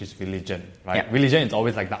sensitive, which is religion, right? Yeah. Religion is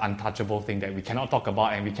always like the untouchable thing that we cannot talk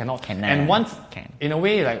about, and we cannot. Cannot. And once, Can. in a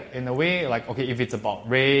way, like okay, if it's about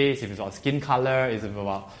race, if it's about skin color, if it's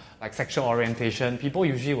about like sexual orientation, people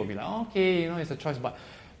usually will be like, oh, okay, it's a choice.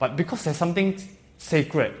 But because there's something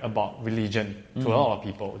sacred about religion to a lot of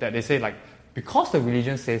people that they say like, because the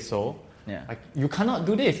religion says so. Yeah. Like you cannot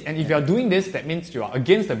do this, and if you are doing this, that means you are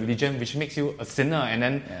against the religion, which makes you a sinner, and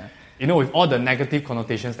then with all the negative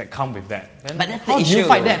connotations that come with that. Then But that's the how do you issue.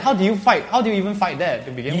 fight that? How do you fight? How do you even fight that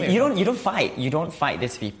to begin with? you don't fight. You don't fight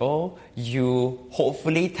these people. You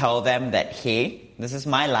hopefully tell them that, hey, this is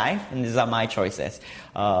my life and these are my choices.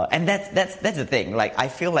 And that's the thing. Like I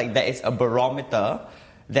feel like there is a barometer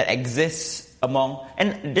that exists among,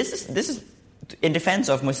 and this is in defense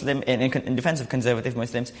of Muslim, in defense of conservative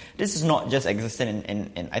Muslims, this is not just existent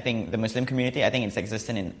in I think the Muslim community. I think it's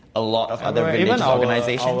existent in a lot of other religious even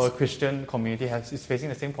organizations. our Christian community is facing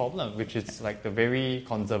the same problem, which is like the very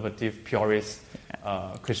conservative, purist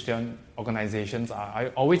Christian organizations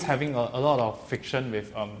are always having a lot of friction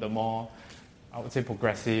with the more, I would say,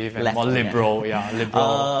 progressive and more liberal,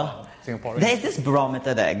 Singaporeans. There is this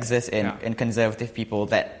barometer that exists in conservative people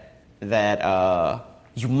that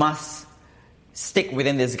you must stick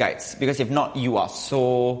within these guides, because if not, you are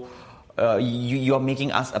so you are making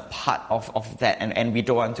us a part of that, and we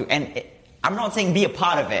don't want to. And I'm not saying be a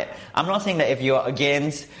part of it. I'm not saying that if you're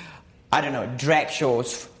against, I don't know, drag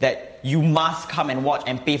shows, that you must come and watch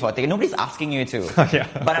and pay for it. Nobody's asking you to.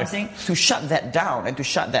 But I'm saying to shut that down and to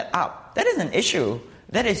shut that up, that is an issue.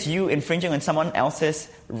 That is you infringing on someone else's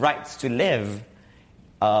rights to live,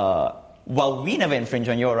 while we never infringe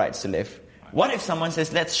on your rights to live. What if someone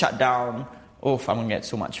says, let's shut down... Oof, I'm going to get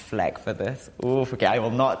so much flack for this. Oof, okay, I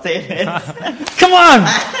will not say this. Come on!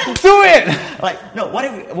 Do it! Like, no,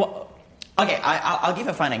 okay, I'll give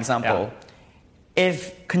a fine example. Yeah.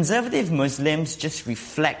 If conservative Muslims just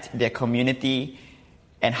reflect their community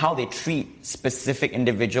and how they treat specific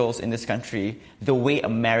individuals in this country the way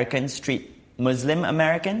Americans treat Muslim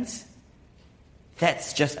Americans,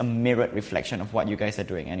 that's just a mirrored reflection of what you guys are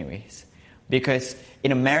doing anyways. Because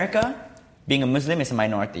in America, being a Muslim is a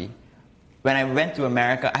minority. When I went to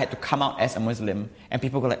America, I had to come out as a Muslim, and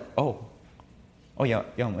people go like, oh, you're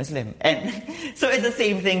a Muslim. And so it's the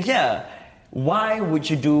same thing here. Why would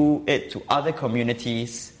you do it to other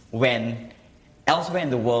communities when elsewhere in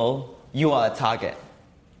the world, you are a target?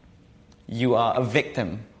 You are a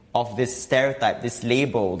victim of this stereotype, this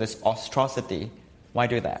label, this ostracity. Why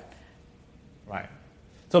do that? Right.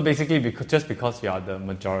 So basically, just because you are the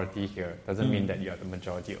majority here doesn't mean that you are the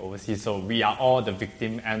majority overseas. So we are all the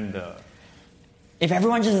victim and the... If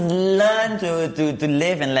everyone just learn to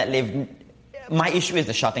live and let live, my issue is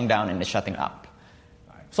the shutting down and the shutting up.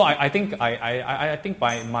 So I think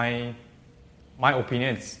my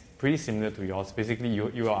opinion is pretty similar to yours. Basically,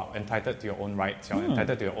 you are entitled to your own rights. You're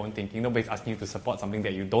entitled to your own thinking. Nobody's asking you to support something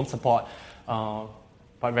that you don't support.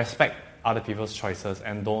 But respect other people's choices,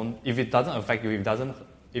 and don't. If it doesn't affect you, if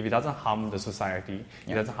it doesn't harm the society,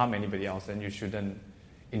 it doesn't harm anybody else, then you shouldn't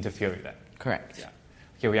interfere with that. Correct. Yeah.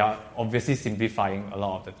 Okay, we are obviously simplifying a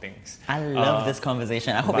lot of the things. I love this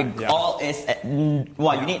conversation. I hope it all is...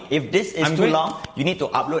 you need, if this is too long, you need to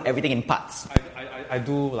upload everything in parts. I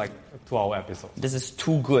do like 2-hour episodes. This is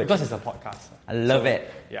too good. Because it's a podcast. I love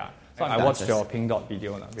it. Yeah. So I watched your Pink Dot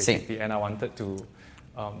video basically, Same. and I wanted to...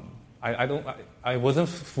 I wasn't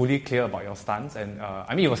fully clear about your stance, and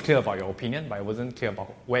it was clear about your opinion, but I wasn't clear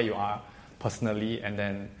about where you are personally, and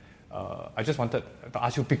then I just wanted to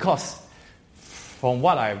ask you, because from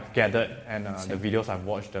what I've gathered and the videos I've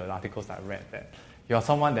watched, the articles I've read, that you're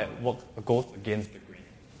someone that goes against the grain,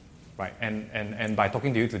 right? And by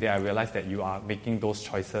talking to you today, I realized that you are making those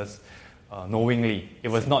choices knowingly. It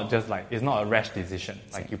was not just like, it's not a rash decision.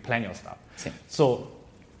 Like you plan your stuff. So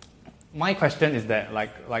my question is that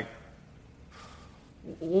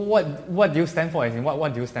what do you stand for?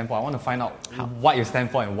 What do you stand for? I want to find out what you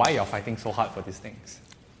stand for and why you're fighting so hard for these things.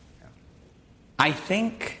 Yeah. I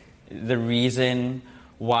think the reason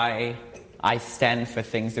why I stand for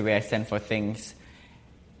things the way I stand for things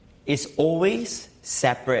is always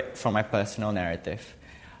separate from my personal narrative.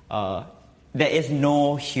 There is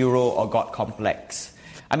no hero or God complex.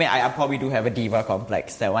 I probably do have a diva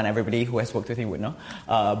complex that one everybody who has worked with me would know.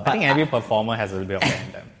 But I think every performer has a little bit of that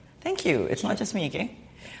in them. Thank you. It's not just me, okay?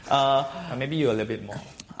 Maybe you a little bit more.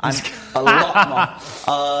 I'm a lot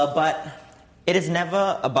more. But it is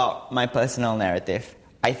never about my personal narrative.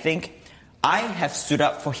 I think I have stood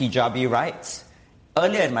up for hijabi rights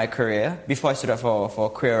earlier in my career, before I stood up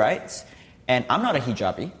for queer rights. And I'm not a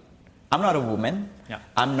hijabi. I'm not a woman. Yeah.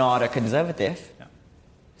 I'm not a conservative. Yeah.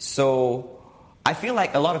 So I feel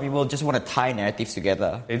like a lot of people just want to tie narratives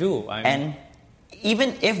together. They do. And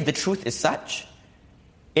even if the truth is such,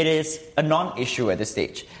 it is a non-issue at this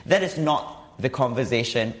stage. That is not the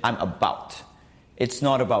conversation I'm about. It's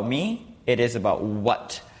not about me. It is about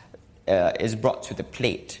what is brought to the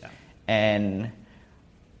plate. Yeah. And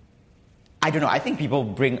I don't know. I think people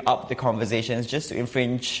bring up the conversations just to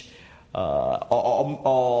infringe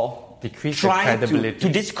or decrease the try credibility. to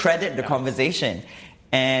discredit the conversation.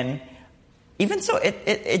 And even so,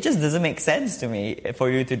 it just doesn't make sense to me for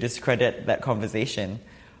you to discredit that conversation.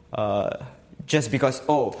 Just because,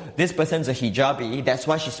 this person's a hijabi, that's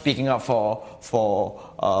why she's speaking up for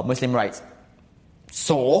Muslim rights.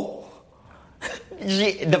 So,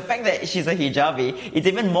 the fact that she's a hijabi, it's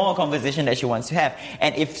even more a conversation that she wants to have.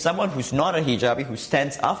 And if someone who's not a hijabi, who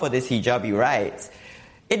stands up for this hijabi rights,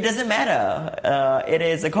 it doesn't matter. It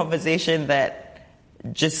is a conversation that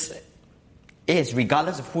just is,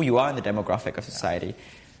 regardless of who you are in the demographic of society.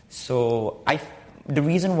 So, the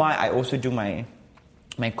reason why I also do my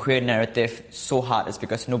queer narrative so hard is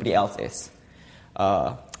because nobody else is.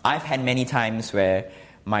 I've had many times where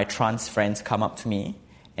my trans friends come up to me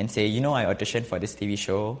and say, I auditioned for this TV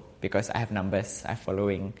show because I have numbers, I have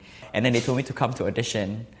following. And then they told me to come to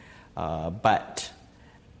audition. But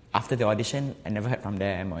after the audition, I never heard from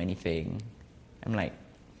them or anything. I'm like,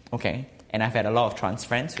 okay. And I've had a lot of trans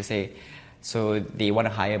friends who say, so they want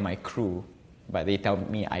to hire my crew, but they tell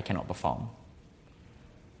me I cannot perform.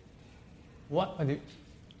 What are you...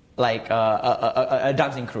 Like a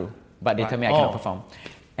dancing crew, but they tell me I cannot perform.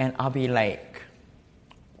 And I'll be like,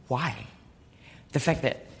 why? The fact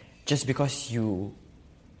that just because you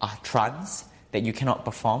are trans, that you cannot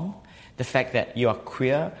perform, the fact that you are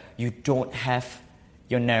queer, you don't have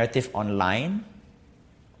your narrative online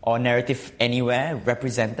or narrative anywhere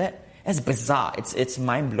represented, it's bizarre. It's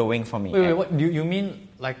mind-blowing for me. Wait, what? You mean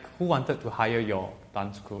like who wanted to hire your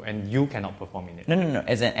dance crew and you cannot perform in it? No.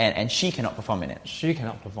 As in, and she cannot perform in it. She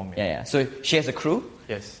cannot perform in it. Yeah. So she has a crew.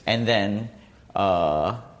 Yes. And then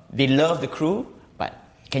they love the crew, but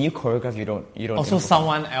can you choreograph? You don't. Also,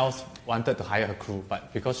 someone else wanted to hire her crew,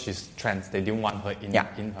 but because she's trans, they didn't want her in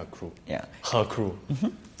her crew. Yeah. Her crew. Mm-hmm.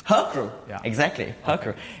 Her crew. Yeah. Exactly. Her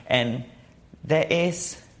crew. And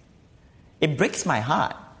it breaks my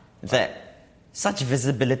heart that such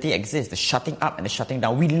visibility exists, the shutting up and the shutting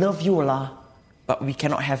down. We love you, lah, but we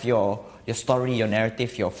cannot have your story, your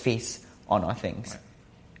narrative, your face on our things. Right.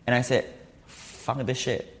 And I said, fuck this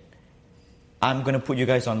shit. I'm going to put you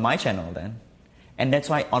guys on my channel then. And that's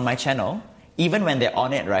why on my channel, even when they're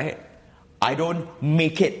on it, right, I don't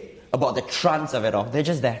make it about the trans of it all. They're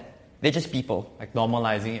just there. They're just people. Like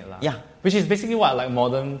normalizing it. Yeah. Which is basically what like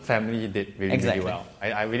Modern Family did really well.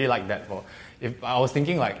 I really like that. If I was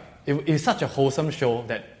thinking like, it's such a wholesome show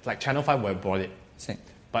that like Channel 5 would have brought it. Same.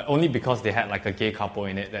 But only because they had like a gay couple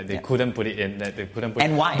in it that they couldn't put it in, that they couldn't put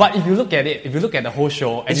and why? But if you look at it, if you look at the whole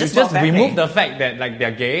show, and you just remove the fact that like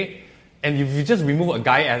they're gay, and if you just remove a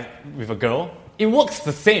guy with a girl, it works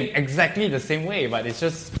exactly the same way, but it's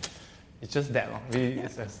just that.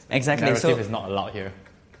 Exactly. Narrative is not allowed here.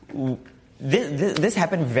 This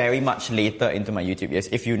happened very much later into my YouTube years,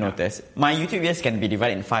 if you notice. My YouTube years can be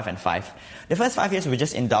divided in 5 and 5. The first 5 years were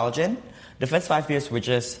just indulgent. The first 5 years were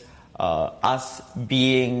just us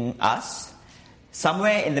being us.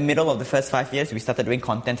 Somewhere in the middle of the first 5 years, we started doing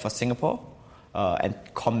content for Singapore and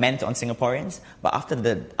comment on Singaporeans. But after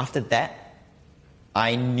that,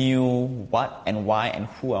 I knew what and why and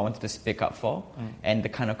who I wanted to speak up for and the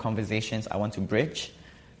kind of conversations I want to bridge.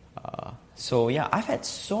 So yeah, I've had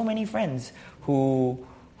so many friends who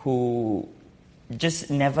just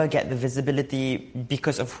never get the visibility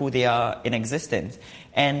because of who they are in existence.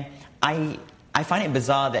 And I find it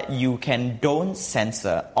bizarre that you don't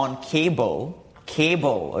censor on cable,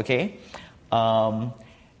 okay,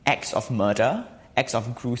 acts of murder, acts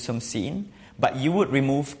of gruesome scene, but you would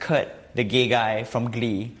remove Kurt, the gay guy from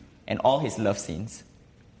Glee, and all his love scenes.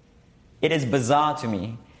 It is bizarre to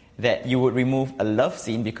me that you would remove a love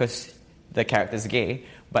scene because the character's gay,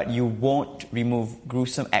 but you won't remove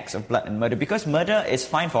gruesome acts of blood and murder because murder is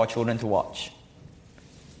fine for our children to watch.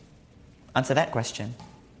 Answer that question.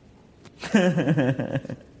 Yeah.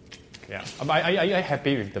 Are you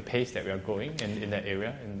happy with the pace that we are going in that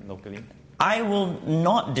area, locally? I will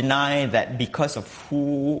not deny that because of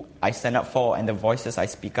who I stand up for and the voices I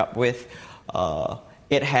speak up with,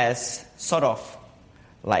 it has sort of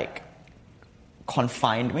like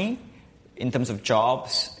confined me in terms of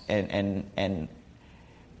jobs and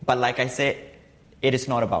but like I said, it is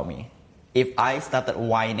not about me. if I started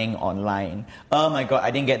whining online, oh my god,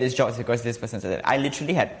 I didn't get this job because this person said that. I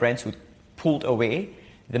literally had friends who pulled away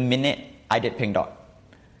the minute I did Pink Dot.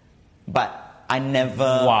 But I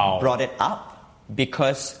never brought it up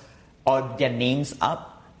or their names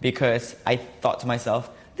up, because I thought to myself,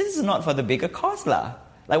 this is not for the bigger cause lah.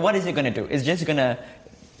 Like, what is it going to do? It's just going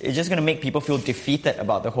to make people feel defeated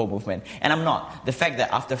about the whole movement. And I'm not. The fact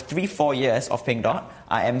that after 3-4 years of Pink Dot,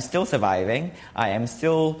 I am still surviving, I am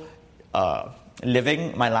still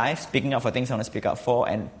living my life, speaking up for things I want to speak up for,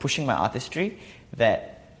 and pushing my artistry,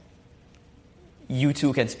 that you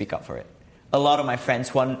too can speak up for it. A lot of my friends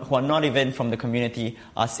who are not even from the community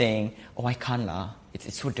are saying, oh, I can't lah,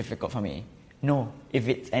 it's so difficult for me. No, if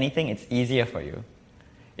it's anything, it's easier for you.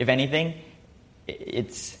 If anything,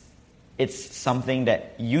 it's something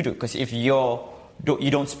that you do, because if you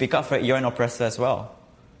don't speak up for it, you're an oppressor as well.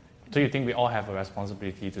 So you think we all have a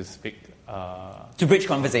responsibility to speak... to bridge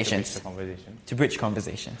conversations. To bridge the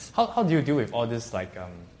conversation. How do you deal with all this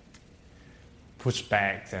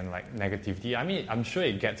pushbacks and negativity? I mean, I'm sure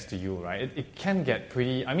it gets to you, right? It can get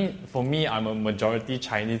pretty... I mean, for me, I'm a majority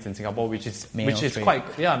Chinese in Singapore, which is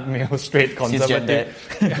quite... male, straight, conservative.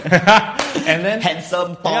 And then...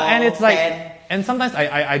 handsome, tall, and it's and sometimes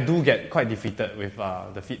I do get quite defeated with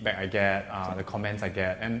the feedback I get, the comments I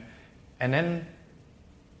get. And then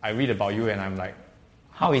I read about you and I'm like,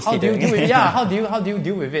 how do you deal with it? Yeah, how do you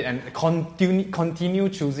deal with it and continue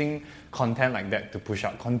choosing content like that to push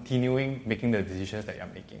out, continuing making the decisions that you're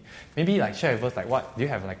making? Maybe share with us what do you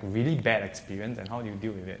have really bad experience and how do you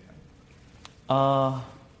deal with it?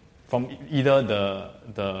 From either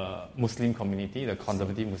the Muslim community, the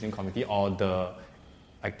conservative Muslim community, or the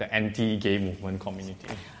anti-gay movement community.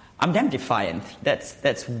 I'm damn defiant.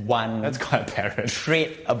 That's one. That's quite apparent.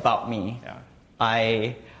 Trait about me. Yeah.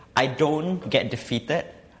 I don't get defeated.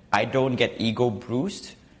 I don't get ego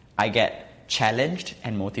bruised. I get challenged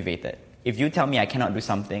and motivated. If you tell me I cannot do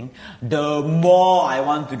something, the more I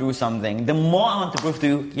want to do something, the more I want to prove to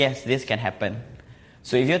you, yes, this can happen.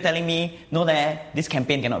 So if you're telling me, no, this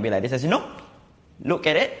campaign cannot be like this, I say, no, look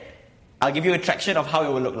at it. I'll give you a traction of how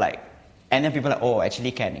it will look like. And then people are like, oh, actually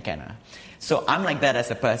it can. So I'm like that as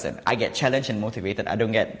a person. I get challenged and motivated. I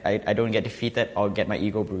don't get defeated or get my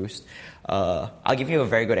ego bruised. I'll give you a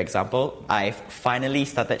very good example. I've finally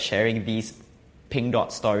started sharing these Pink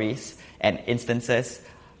Dot stories and instances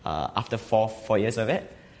after four years of it.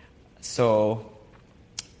 So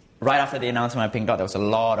right after the announcement of Pink Dot, there was a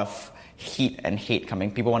lot of heat and hate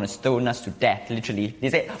coming. People want to stone us to death, literally. They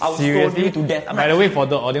say, I will stone you to death. By the way, for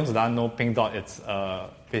the audience who doesn't know Pink Dot, it's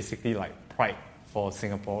basically Pride for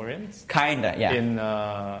Singaporeans. Kinda,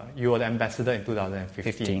 yeah. You were the ambassador in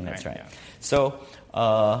 2015. That's right. Yeah. So,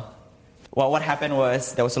 what happened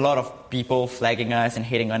was there was a lot of people flagging us and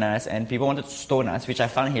hating on us, and people wanted to stone us, which I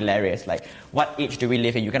found hilarious. What age do we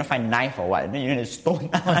live in? You're gonna find knife or what? You need to stone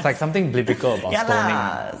us. It's something biblical about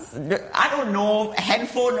stoning. I don't know,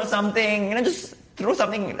 handphone or something. Just throw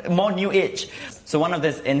something more new age. So one of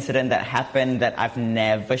this incident that happened that I've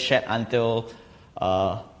never shared until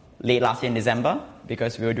late last year in December,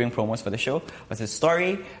 because we were doing promos for the show, was a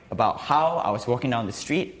story about how I was walking down the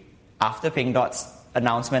street after Pink Dot's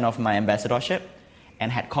announcement of my ambassadorship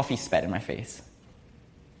and had coffee spat in my face.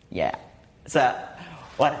 Yeah. So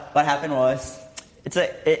what happened was, it's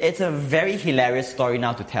a very hilarious story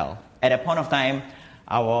now to tell. At that point of time,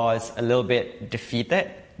 I was a little bit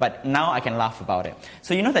defeated, but now I can laugh about it.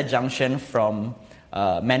 So you know that junction from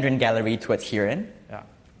Mandarin Gallery towards Heeren? Yeah.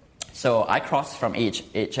 So I crossed from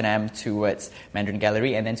H&M towards Mandarin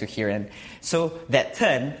Gallery and then to Heeren. So that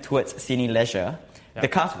turn towards Cine Leisure, the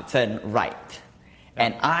cars would turn right.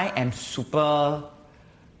 And I am super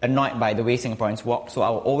annoyed by the way Singaporeans walk, so I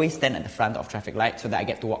will always stand at the front of traffic lights so that I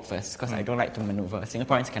get to walk first, because I don't like to maneuver.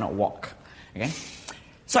 Singaporeans cannot walk. Okay?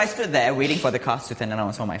 So I stood there waiting for the cars to turn, and I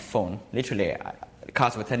was on my phone. Literally, the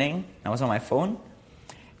cars were turning, I was on my phone,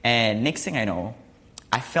 and next thing I know,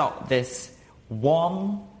 I felt this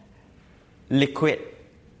warm liquid,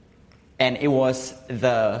 and it was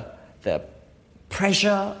the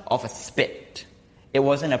pressure of a spit. It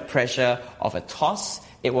wasn't a pressure of a toss.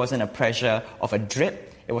 It wasn't a pressure of a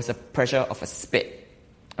drip. It was a pressure of a spit.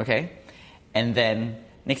 Okay? And then,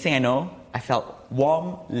 next thing I know, I felt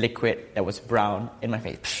warm liquid that was brown in my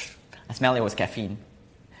face. I smelled it was caffeine.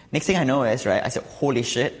 Next thing I know is, right, I said, holy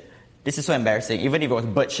shit, this is so embarrassing. Even if it was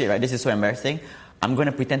bird shit, right, this is so embarrassing. I'm going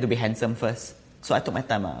to pretend to be handsome first. So I took my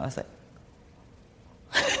time out. I was like...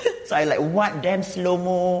 So I what damn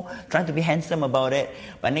slow-mo, trying to be handsome about it.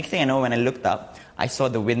 But next thing I know, when I looked up, I saw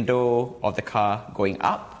the window of the car going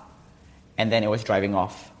up, and then it was driving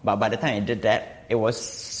off. But by the time I did that, it was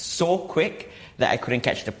so quick that I couldn't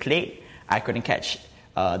catch the plate. I couldn't catch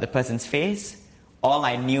the person's face. All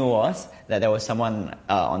I knew was that there was someone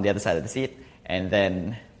on the other side of the seat, and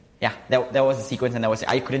then, yeah, there was a sequence, and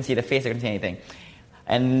I couldn't see the face, I couldn't see anything.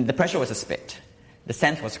 And the pressure was a spit. The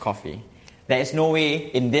scent was coffee. There is no way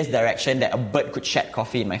in this direction that a bird could shed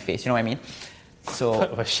coffee in my face, you know what I mean? So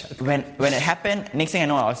when it happened, next thing I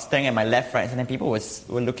know, I was staring at my left, right, and then people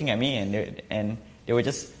were looking at me, and they were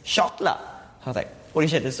just shocked lah. I was like, holy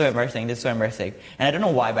shit, this is so embarrassing, this is so embarrassing. And I don't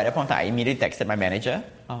know why, but at that point in time, I immediately texted my manager.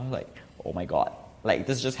 I was like, oh my god, like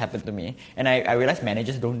this just happened to me. And I realized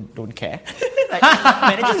managers don't care. Like,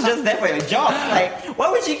 managers just there for your job. Like, why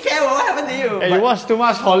would she care what happened to you? Hey, you watch too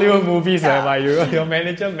much Hollywood movies, yeah. Your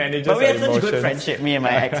manager manages. But we had emotions. such good friendship, me and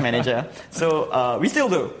my ex-manager. So we still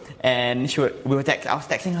do. And I was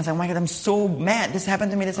texting her, I was like, oh my god, I'm so mad. This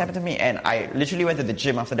happened to me. And I literally went to the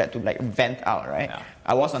gym after that to like vent out, right? Yeah.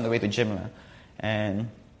 I was on the way to gym. And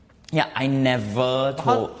yeah, I never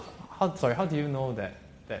told. How do you know that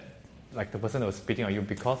like the person that was spitting on you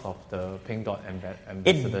because of the Pink Dot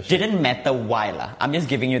ambassadorship? It didn't matter why lah. I'm just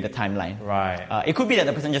giving you the timeline. Right. It could be that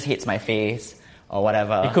the person just hates my face or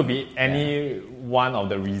whatever. It could be any one of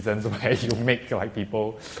the reasons where you make like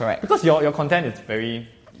people. Correct. Because your content is very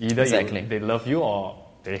either exactly. They love you or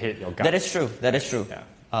they hate your guts. That is true. Yeah.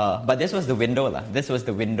 But this was the window lah. This was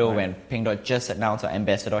the window right. when Pink Dot just announced our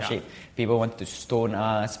ambassadorship. Yeah. People wanted to stone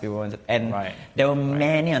us. And there were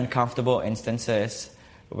many uncomfortable instances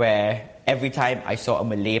where every time I saw a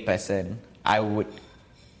Malay person, I would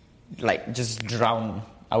like just drown.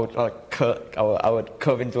 I would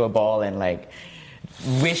curve into a ball and like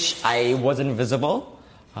wish I wasn't visible.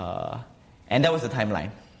 And that was the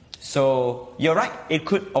timeline. So you're right. It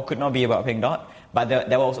could or could not be about Pink Dot. But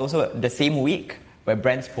there was also the same week where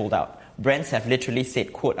brands pulled out. Brands have literally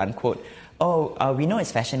said, quote unquote, we know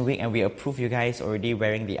it's Fashion Week and we approve you guys already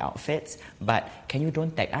wearing the outfits, but can you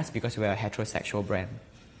don't tag us because we're a heterosexual brand?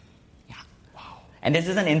 And this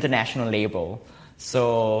is an international label,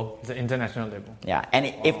 so... It's an international label. Yeah,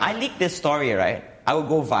 and if I leak this story, right, I will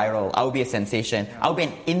go viral, I will be a sensation. Yeah. I will be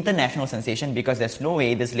an international sensation because there's no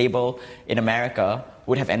way this label in America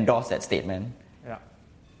would have endorsed that statement. Yeah.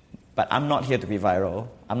 But I'm not here to be viral.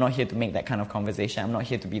 I'm not here to make that kind of conversation. I'm not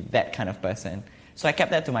here to be that kind of person. So I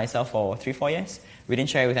kept that to myself for 3-4 years. We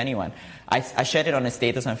didn't share it with anyone. I shared it on a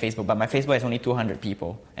status on Facebook, but my Facebook has only 200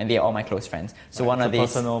 people, and they are all my close friends. So one of these...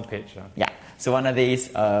 personal page. Yeah. So one of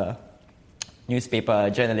these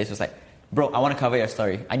newspaper journalists was like, bro, I want to cover your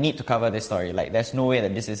story. I need to cover this story. Like, there's no way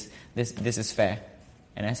that this is fair.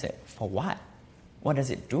 And I said, for what? What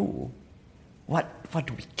does it do? What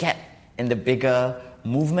do we get in the bigger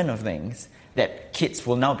movement of things? That kids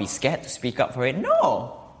will now be scared to speak up for it?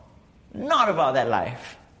 No! Not about that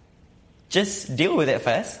life. Just deal with it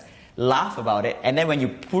first. Laugh about it, and then when you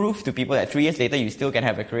prove to people that 3 years later you still can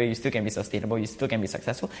have a career, you still can be sustainable, you still can be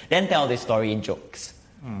successful, then tell this story in jokes.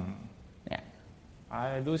 Yeah,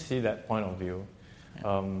 I do see that point of view,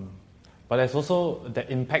 but there's also the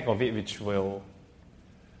impact of it, which will,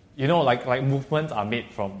 like movements are made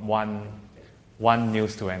from one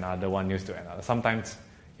news to another. Sometimes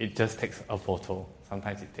it just takes a photo.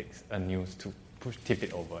 Sometimes it takes a news to tip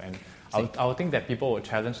it over, and I would think that people will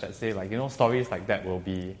challenge that, say stories like that will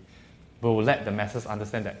let the masses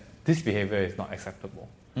understand that this behavior is not acceptable.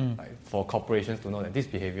 Like for corporations to know that this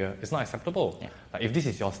behavior is not acceptable. Yeah. Like if this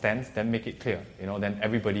is your stance, then make it clear. Then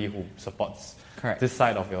everybody who supports this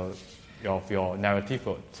side of your narrative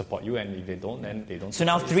will support you, and if they don't, then they don't. So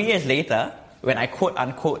now 3 years later, when I quote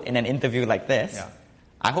unquote in an interview like this,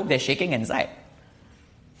 I hope they're shaking inside.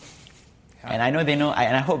 Yeah. And I know they know,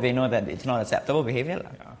 and I hope they know that it's not acceptable behavior.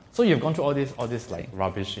 Yeah. So you've gone through all this like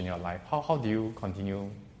rubbish in your life. How do you continue?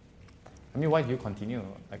 I mean, why do you continue?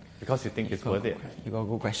 Like, because you think it's worth it? You got a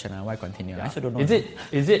good question. Why continue? I also don't know.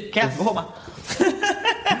 Is it? Go home.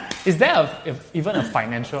 Is there even a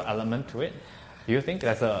financial element to it? Do you think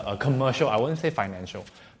there's a commercial? I wouldn't say financial,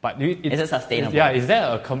 but is it sustainable? Yeah. Is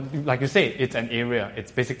there like you say, it's an area.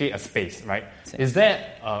 It's basically a space, right? Is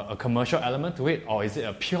there a commercial element to it, or is it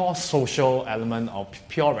a pure social element or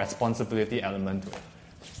pure responsibility element to it?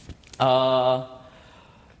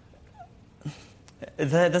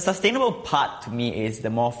 The sustainable part to me is the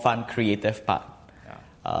more fun, creative part.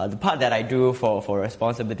 Yeah. The part that I do for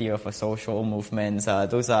responsibility or for social movements,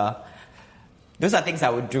 those are things I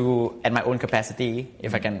would do at my own capacity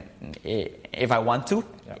if I want to.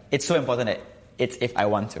 Yeah. It's so important that it's if I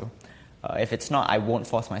want to. If it's not, I won't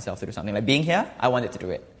force myself to do something. Like being here, I wanted to do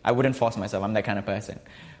it. I wouldn't force myself. I'm that kind of person.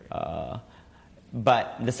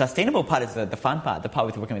 But the sustainable part is the fun part, the part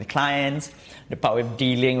with working with clients, the part with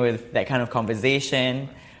dealing with that kind of conversation,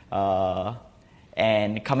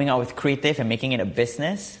 and coming out with creative and making it a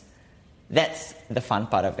business. That's the fun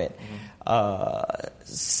part of it.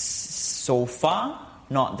 So far,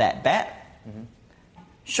 not that bad.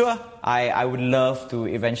 Sure, I would love to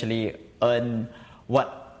eventually earn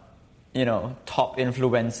what, top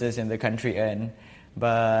influencers in the country earn.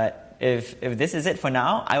 But if this is it for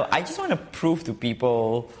now, I just want to prove to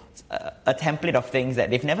people a template of things that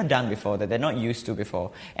they've never done before, that they're not used to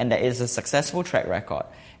before, and that is a successful track record.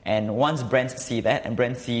 And once brands see that, and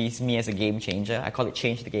brands sees me as a game changer, I call it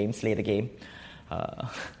change the game, slay the game,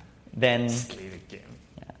 then... Slay the game.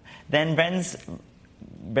 Yeah, then brands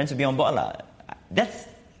will be on board. That's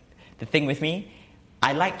the thing with me.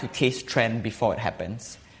 I like to taste trend before it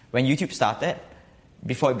happens. When YouTube started,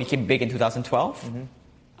 before it became big in 2012,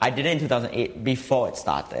 I did it in 2008 before it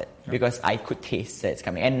started because I could taste that it's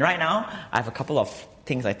coming. And right now, I have a couple of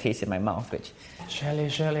things I taste in my mouth, which...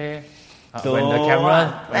 Shirley. When the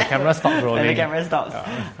camera stops rolling. When the camera stops.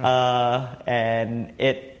 And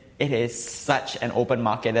it is such an open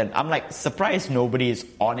market. And I'm surprised nobody is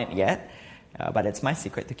on it yet. But it's my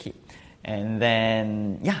secret to keep. And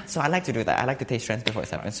then, so I like to do that. I like to taste trends before it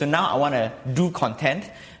happens. So now I want to do content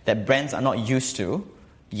that brands are not used to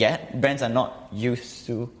yet.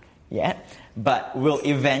 But will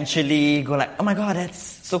eventually go oh my God, that's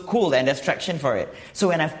so cool. And there's traction for it. So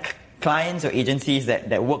when I've clients or agencies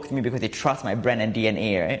that work with me because they trust my brand and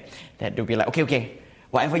DNA, right? That they'll be okay,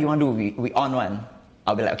 whatever you want to do, we on one.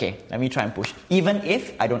 I'll be okay, let me try and push. Even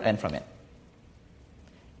if I don't earn from it.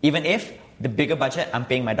 Even if the bigger budget, I'm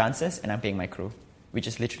paying my dancers and I'm paying my crew, which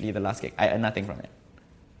is literally the last gig. I earn nothing from it.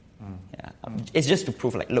 It's just to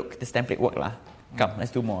prove look, this template worked lah. Come, let's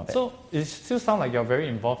do more of it. So it still sounds like you're very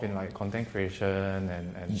involved in content creation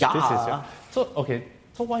and yeah. This is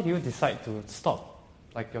so why do you decide to stop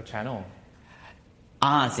your channel?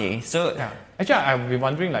 So yeah. Actually, I've been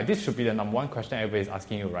wondering this should be the number one question everybody is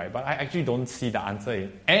asking you, right? But I actually don't see the answer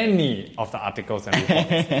in any of the articles and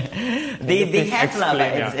reports. they have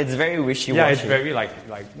but it's very wishy-washy. Yeah, it's very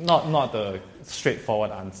not the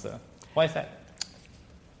straightforward answer. Why is that?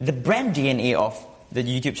 The brand DNA of the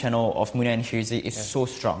YouTube channel of Munah and Hirzi is so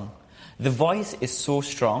strong. The voice is so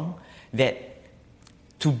strong that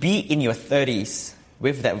to be in your 30s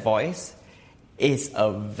with that voice is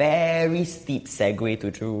a very steep segue to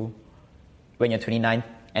do when you're 29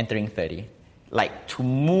 entering 30. To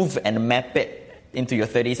move and map it into your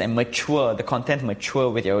 30s and mature, the content mature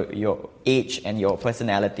with your age and your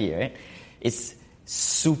personality, right? It's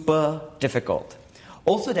super difficult.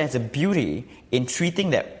 Also, there's a beauty in treating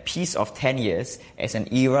that piece of 10 years as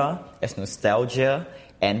an era, as nostalgia,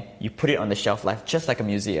 and you put it on the shelf life, just like a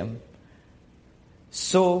museum.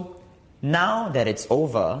 So, now that it's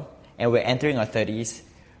over, and we're entering our 30s,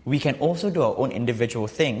 we can also do our own individual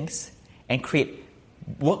things and create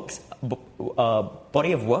body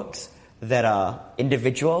of works that are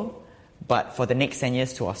individual, but for the next 10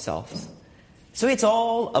 years to ourselves. So it's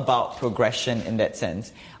all about progression in that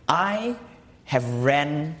sense. I have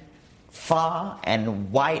ran far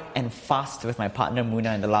and wide and fast with my partner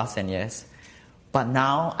Munah in the last 10 years. But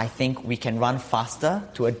now I think we can run faster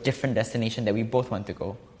to a different destination that we both want to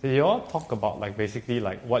go. So you all talk about basically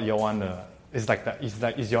what you want to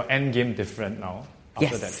is your end game different now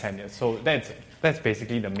after that 10 years? So that's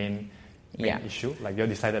basically the main issue. You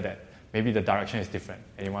decided that maybe the direction is different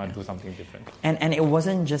and you want to do something different. And it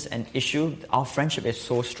wasn't just an issue. Our friendship is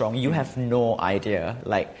so strong. You have no idea.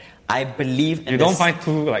 I believe in You don't find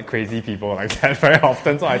two crazy people like that very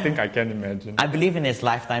often, so I think I can imagine. I believe in this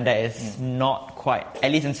lifetime that is not quite,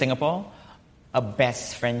 at least in Singapore, a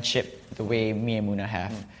best friendship the way me and Munah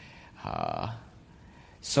have.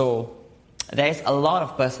 So there's a lot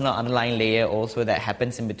of personal underlying layer also that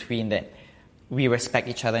happens in between that we respect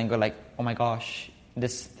each other and go oh my gosh,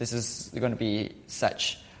 this is going to be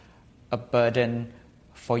such a burden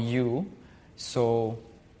for you. So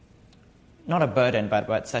not a burden,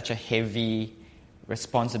 but such a heavy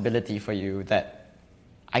responsibility for you that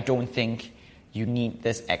I don't think you need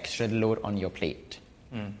this extra load on your plate.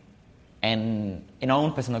 And in our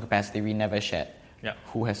own personal capacity, we never shared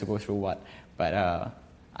who has to go through what. But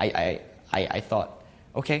I thought,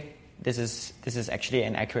 okay, this is actually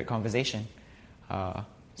an accurate conversation.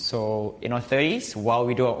 So in our 30s, while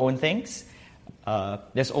we do our own things,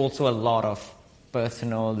 there's also a lot of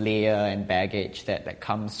personal layer and baggage that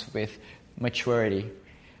comes with maturity.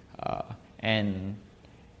 And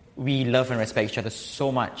we love and respect each other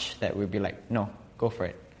so much that we'll be no, go for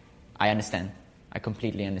it. I understand. I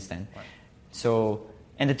completely understand. Right. So,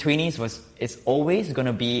 and the 20s it's always going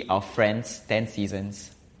to be our friends 10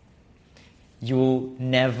 seasons. You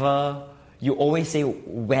never you always say,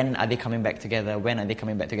 when are they coming back together? When are they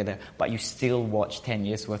coming back together? But you still watch 10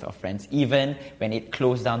 years worth of Friends, even when it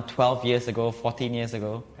closed down 12 years ago, 14 years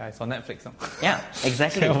ago. Yeah, it's on Netflix. Huh? Yeah,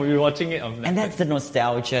 exactly. Yeah, we're watching it on Netflix. And that's the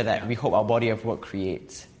nostalgia that we hope our body of work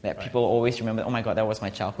creates. That Right. people always remember, oh my God, that was my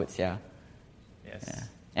childhood, yeah. Yes. Yeah.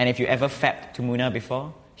 And if you ever fapped to Muna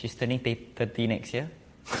before, she's turning 30 next year.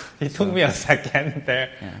 It took me a second there.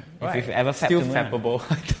 Yeah. Right. If you've ever fapped Still to Muna. fappable.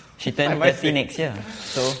 She turned I might 30 say. next year.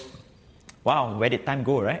 So, wow, where did time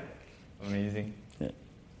go, right? Amazing. Yeah.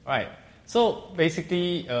 Right. So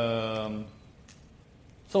basically, so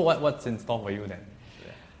what's in store for you then?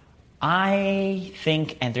 I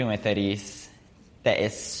think entering my 30s, there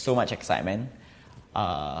is so much excitement.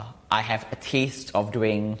 I have a taste of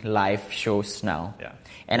doing live shows now. Yeah.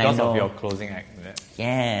 And Because I know, of your closing act.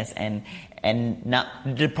 yes, and now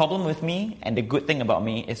the problem with me and the good thing about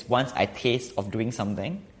me is once I taste of doing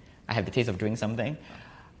something, I have the taste of doing something,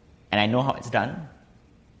 and I know how it's done,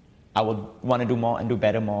 I will want to do more and do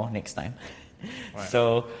better more next time. Right.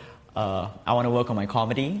 So I want to work on my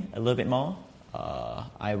comedy a little bit more.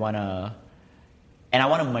 I want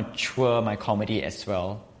to mature my comedy as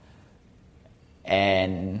well.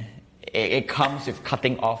 And it comes with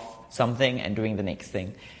cutting off something and doing the next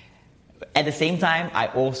thing. At the same time, I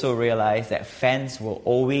also realize that fans will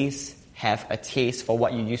always have a taste for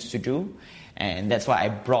what you used to do, and that's why I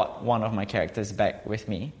brought one of my characters back with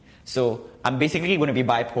me. So I'm basically going to be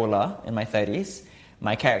bipolar in my 30s.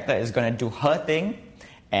 My character is going to do her thing,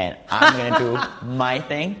 and I'm going to do my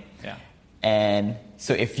thing. Yeah. And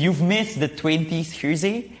so if you've missed the 20s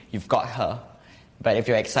Hughesy, you've got her. But if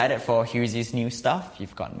you're excited for Hughesy's new stuff,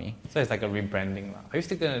 you've got me. So it's like a rebranding. Are you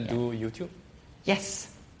still going to do YouTube?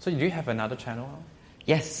 Yes. So do you have another channel now?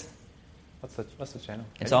 Yes. What's the channel?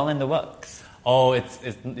 It's all in the works. Oh, it's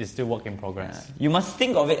still work in progress. You must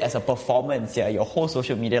think of it as a performance, yeah, your whole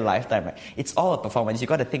social media lifetime, right? It's all a performance. You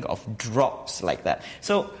got to think of drops like that.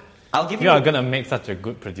 So I'll give you... You are going to make such a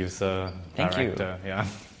good producer, Thank you. director. Yeah.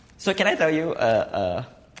 So can I tell you a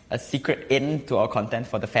secret in to our content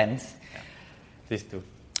for the fans? Please do.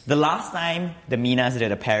 The last time the Minas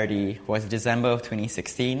did a parody was December of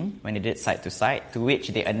 2016 when they did Side to Side, to which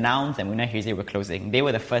they announced that Muna and Hughesy were closing. They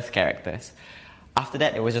were the first characters. After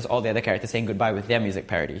that, it was just all the other characters saying goodbye with their music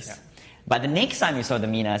parodies. Yeah. But the next time you saw the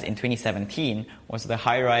Minas in 2017 was the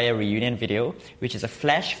Hari Raya reunion video, which is a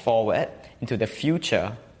flash forward into the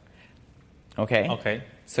future. Okay? Okay.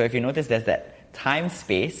 So if you notice, there's that time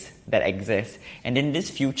space that exists. And in this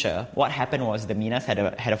future, what happened was the Minas had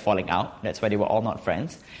a falling out. That's why they were all not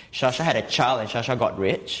friends. Shasha had a child and Shasha got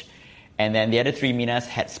rich. And then the other three Minas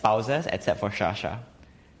had spouses except for Shasha.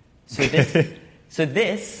 So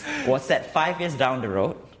this was set 5 years down the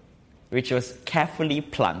road, which was carefully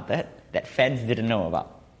planted that fans didn't know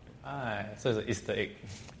about. So it's an Easter egg.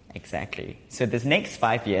 Exactly. So this next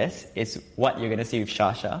 5 years is what you're going to see with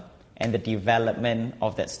Shasha and the development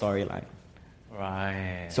of that storyline.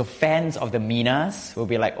 Right. So fans of the Minas will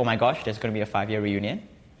be like, oh my gosh, there's going to be a 5-year reunion.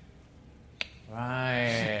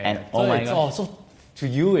 Right. And so oh my it's God. also, to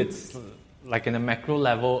you, it's like in a macro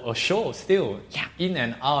level, a show still. Yeah. In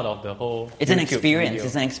and out of the whole It's an YouTube experience. video.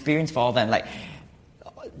 It's an experience for all of them. Like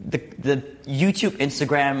the YouTube,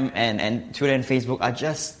 Instagram, and Twitter and Facebook are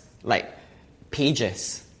just like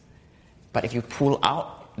pages. But if you pull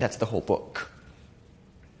out, that's the whole book.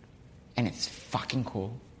 And it's fucking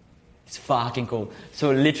cool. It's fucking cool.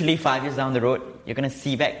 So literally 5 years down the road, you're going to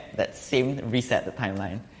see back that same reset the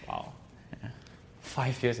timeline. Wow.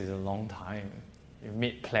 5 years is a long time. You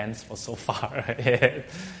made plans for so far ahead.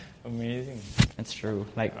 Amazing. That's true.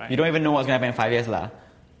 Like, Right. you don't even know what's going to happen in 5 years, lah.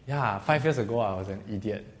 Yeah, 5 years ago I was an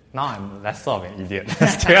idiot. Now I'm less of an idiot.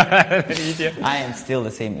 Still an idiot. I am still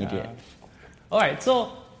the same idiot. Alright,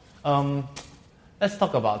 so let's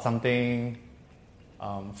talk about something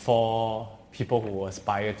for people who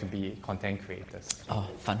aspire to be content creators. Oh,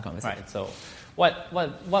 fun conversation. Right. So,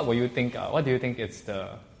 what will you think? What do you think is the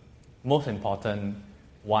most important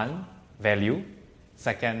one value,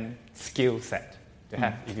 second skill set to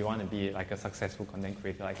have if you want to be like a successful content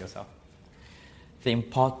creator like yourself? The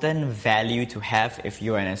important value to have if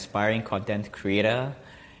you're an aspiring content creator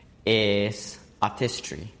is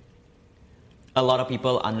artistry. A lot of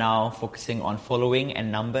people are now focusing on following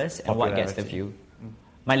and numbers and what gets the view.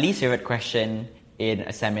 My least favorite question in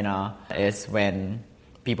a seminar is when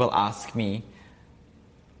people ask me,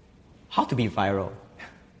 how to be viral?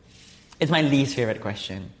 It's my least favorite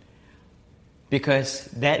question. Because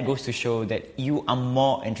that goes to show that you are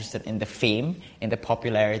more interested in the fame, in the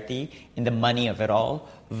popularity, in the money of it all,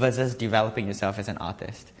 versus developing yourself as an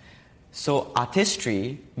artist. So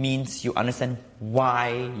artistry means you understand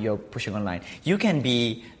why you're pushing online. You can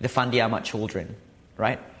be the Fandi Ahmad children,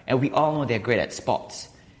 right? And we all know they're great at sports.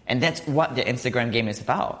 And that's what their Instagram game is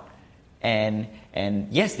about. And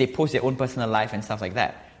yes, they post their own personal life and stuff like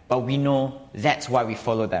that. But we know that's why we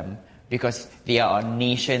follow them. Because they are our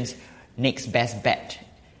nation's next best bet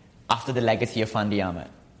after the legacy of Fandi Ahmad.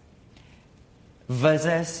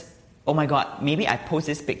 Versus, oh my god, maybe I post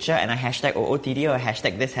this picture and I hashtag OOTD or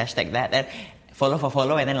hashtag this, hashtag that, then follow for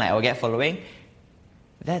follow, and then like I'll get following.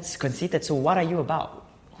 That's conceited. So what are you about?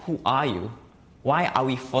 Who are you? Why are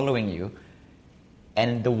we following you?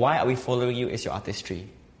 And the why are we following you is your artistry.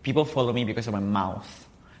 People follow me because of my mouth.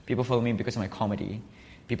 People follow me because of my comedy.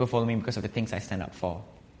 People follow me because of the things I stand up for.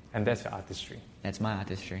 And that's your artistry. That's my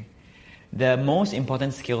artistry. The most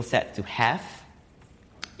important skill set to have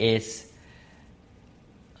is,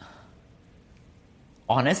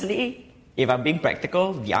 honestly, if I'm being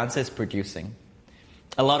practical, the answer is producing.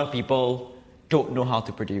 A lot of people don't know how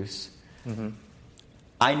to produce. Mm-hmm.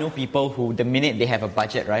 I know people who, the minute they have a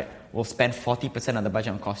budget, right, will spend 40% of the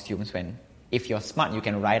budget on costumes when, if you're smart, you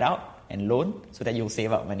can write out and loan so that you'll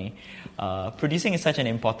save up money. Producing is such an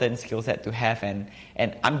important skill set to have, and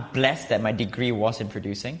I'm blessed that my degree was in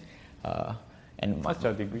producing. And what's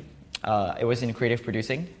your degree? It was in creative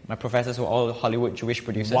producing. My professors were all Hollywood Jewish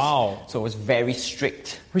producers. Wow. So it was very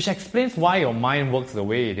strict. Which explains why your mind works the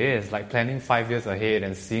way it is, like planning 5 years ahead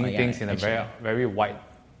and seeing things in a very wide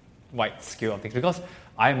scale of things. Because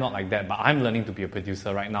I'm not like that, but I'm learning to be a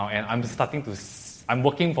producer right now, and I'm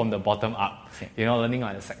working from the bottom up, learning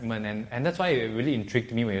on a segment, and that's why it really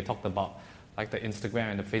intrigued me when you talked about like the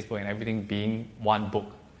Instagram and the Facebook and everything being one book.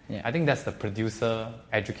 Yeah. I think that's the producer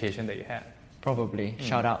education that you had. Probably.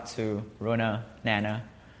 Shout out to Rona, Nana,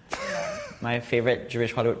 my favorite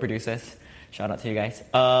Jewish Hollywood producers. Shout out to you guys.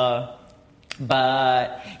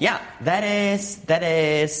 But yeah, that is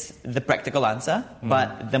the practical answer.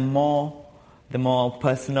 But the more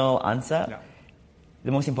personal answer,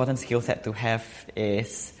 the most important skill set to have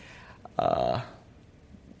is the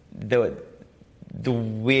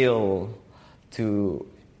will to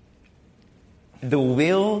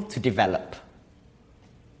develop.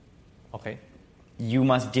 Okay. You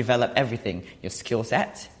must develop everything. Your skill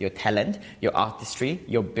set, your talent, your artistry,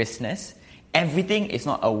 your business. Everything is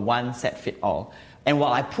not a one-set-fit-all. And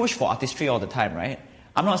while I push for artistry all the time, right?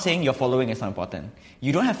 I'm not saying your following is not important.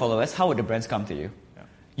 You don't have followers, how would the brands come to you? Yeah.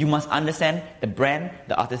 You must understand the brand,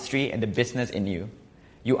 the artistry, and the business in you.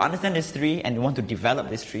 You understand these three and you want to develop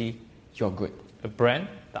these three, you're good. The brand,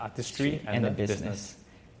 the artistry, and the business.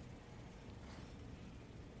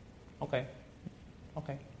 Okay.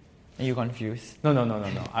 Are you confused? No.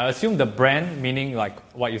 I assume the brand, meaning like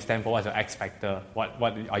what you stand for, what's your X factor, what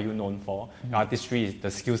are you known for. Your artistry is the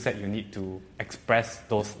skill set you need to express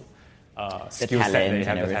those skill set that you have, the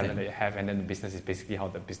talent that you have, and then the business is basically how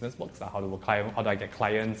the business works. How do I get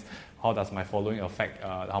clients? How does my following affect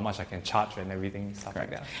how much I can charge and everything, stuff like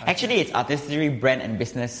that. Actually, it's artistry, brand, and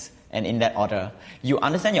business, and in that order. You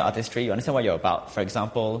understand your artistry, you understand what you're about. For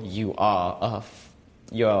example, you're a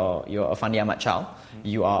Fandi Ahmad child,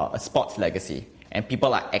 you are a sports legacy, and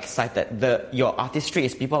people are excited. Your artistry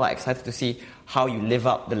is people are excited to see how you live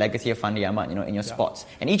up the legacy of Fandi Ahmad, in your sports.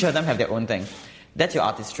 And each of them have their own thing. That's your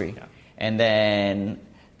artistry. Yeah. And then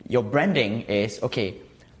your branding is, okay,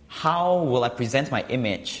 how will I present my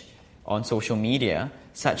image on social media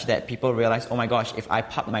such that people realize, oh my gosh, if I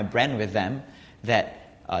pop my brand with them,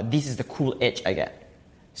 that this is the cool edge I get.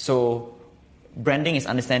 So branding is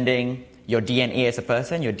understanding your DNA as a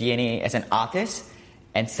person, your DNA as an artist,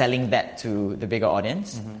 and selling that to the bigger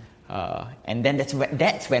audience. And then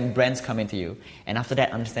that's when brands come into you. And after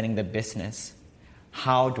that, understanding the business.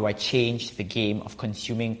 How do I change the game of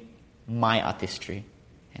consuming my artistry?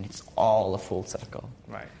 And it's all a full circle.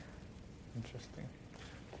 Right. Interesting.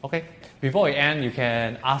 Okay. Before we end, you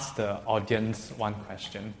can ask the audience one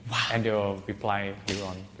question. Wow. And they'll reply here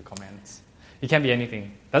on the comments. It can be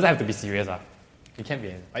anything. Doesn't have to be serious. It can be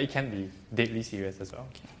anything. But it can be deadly serious as well.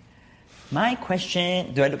 Okay. My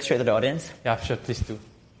question... Do I look straight to the audience? Yeah, sure. Please do.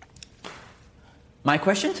 My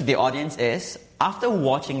question to the audience is, after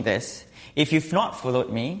watching this, if you've not followed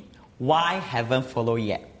me, why haven't followed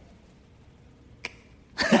yet?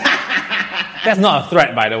 That's not a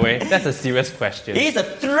threat, by the way. That's a serious question. It is a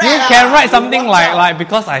threat. You can write something like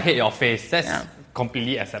because I hate your face. That's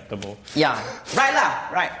completely acceptable. Yeah.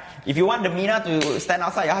 Right. If you want the Mina to stand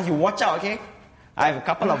outside your house, you watch out, okay? I have a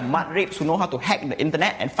couple of mud rapes who know how to hack the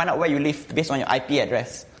internet and find out where you live based on your IP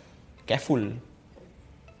address. Careful.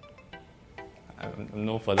 I have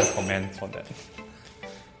no further comments on that.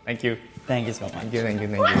 Thank you. Thank you so much. Thank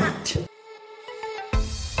you.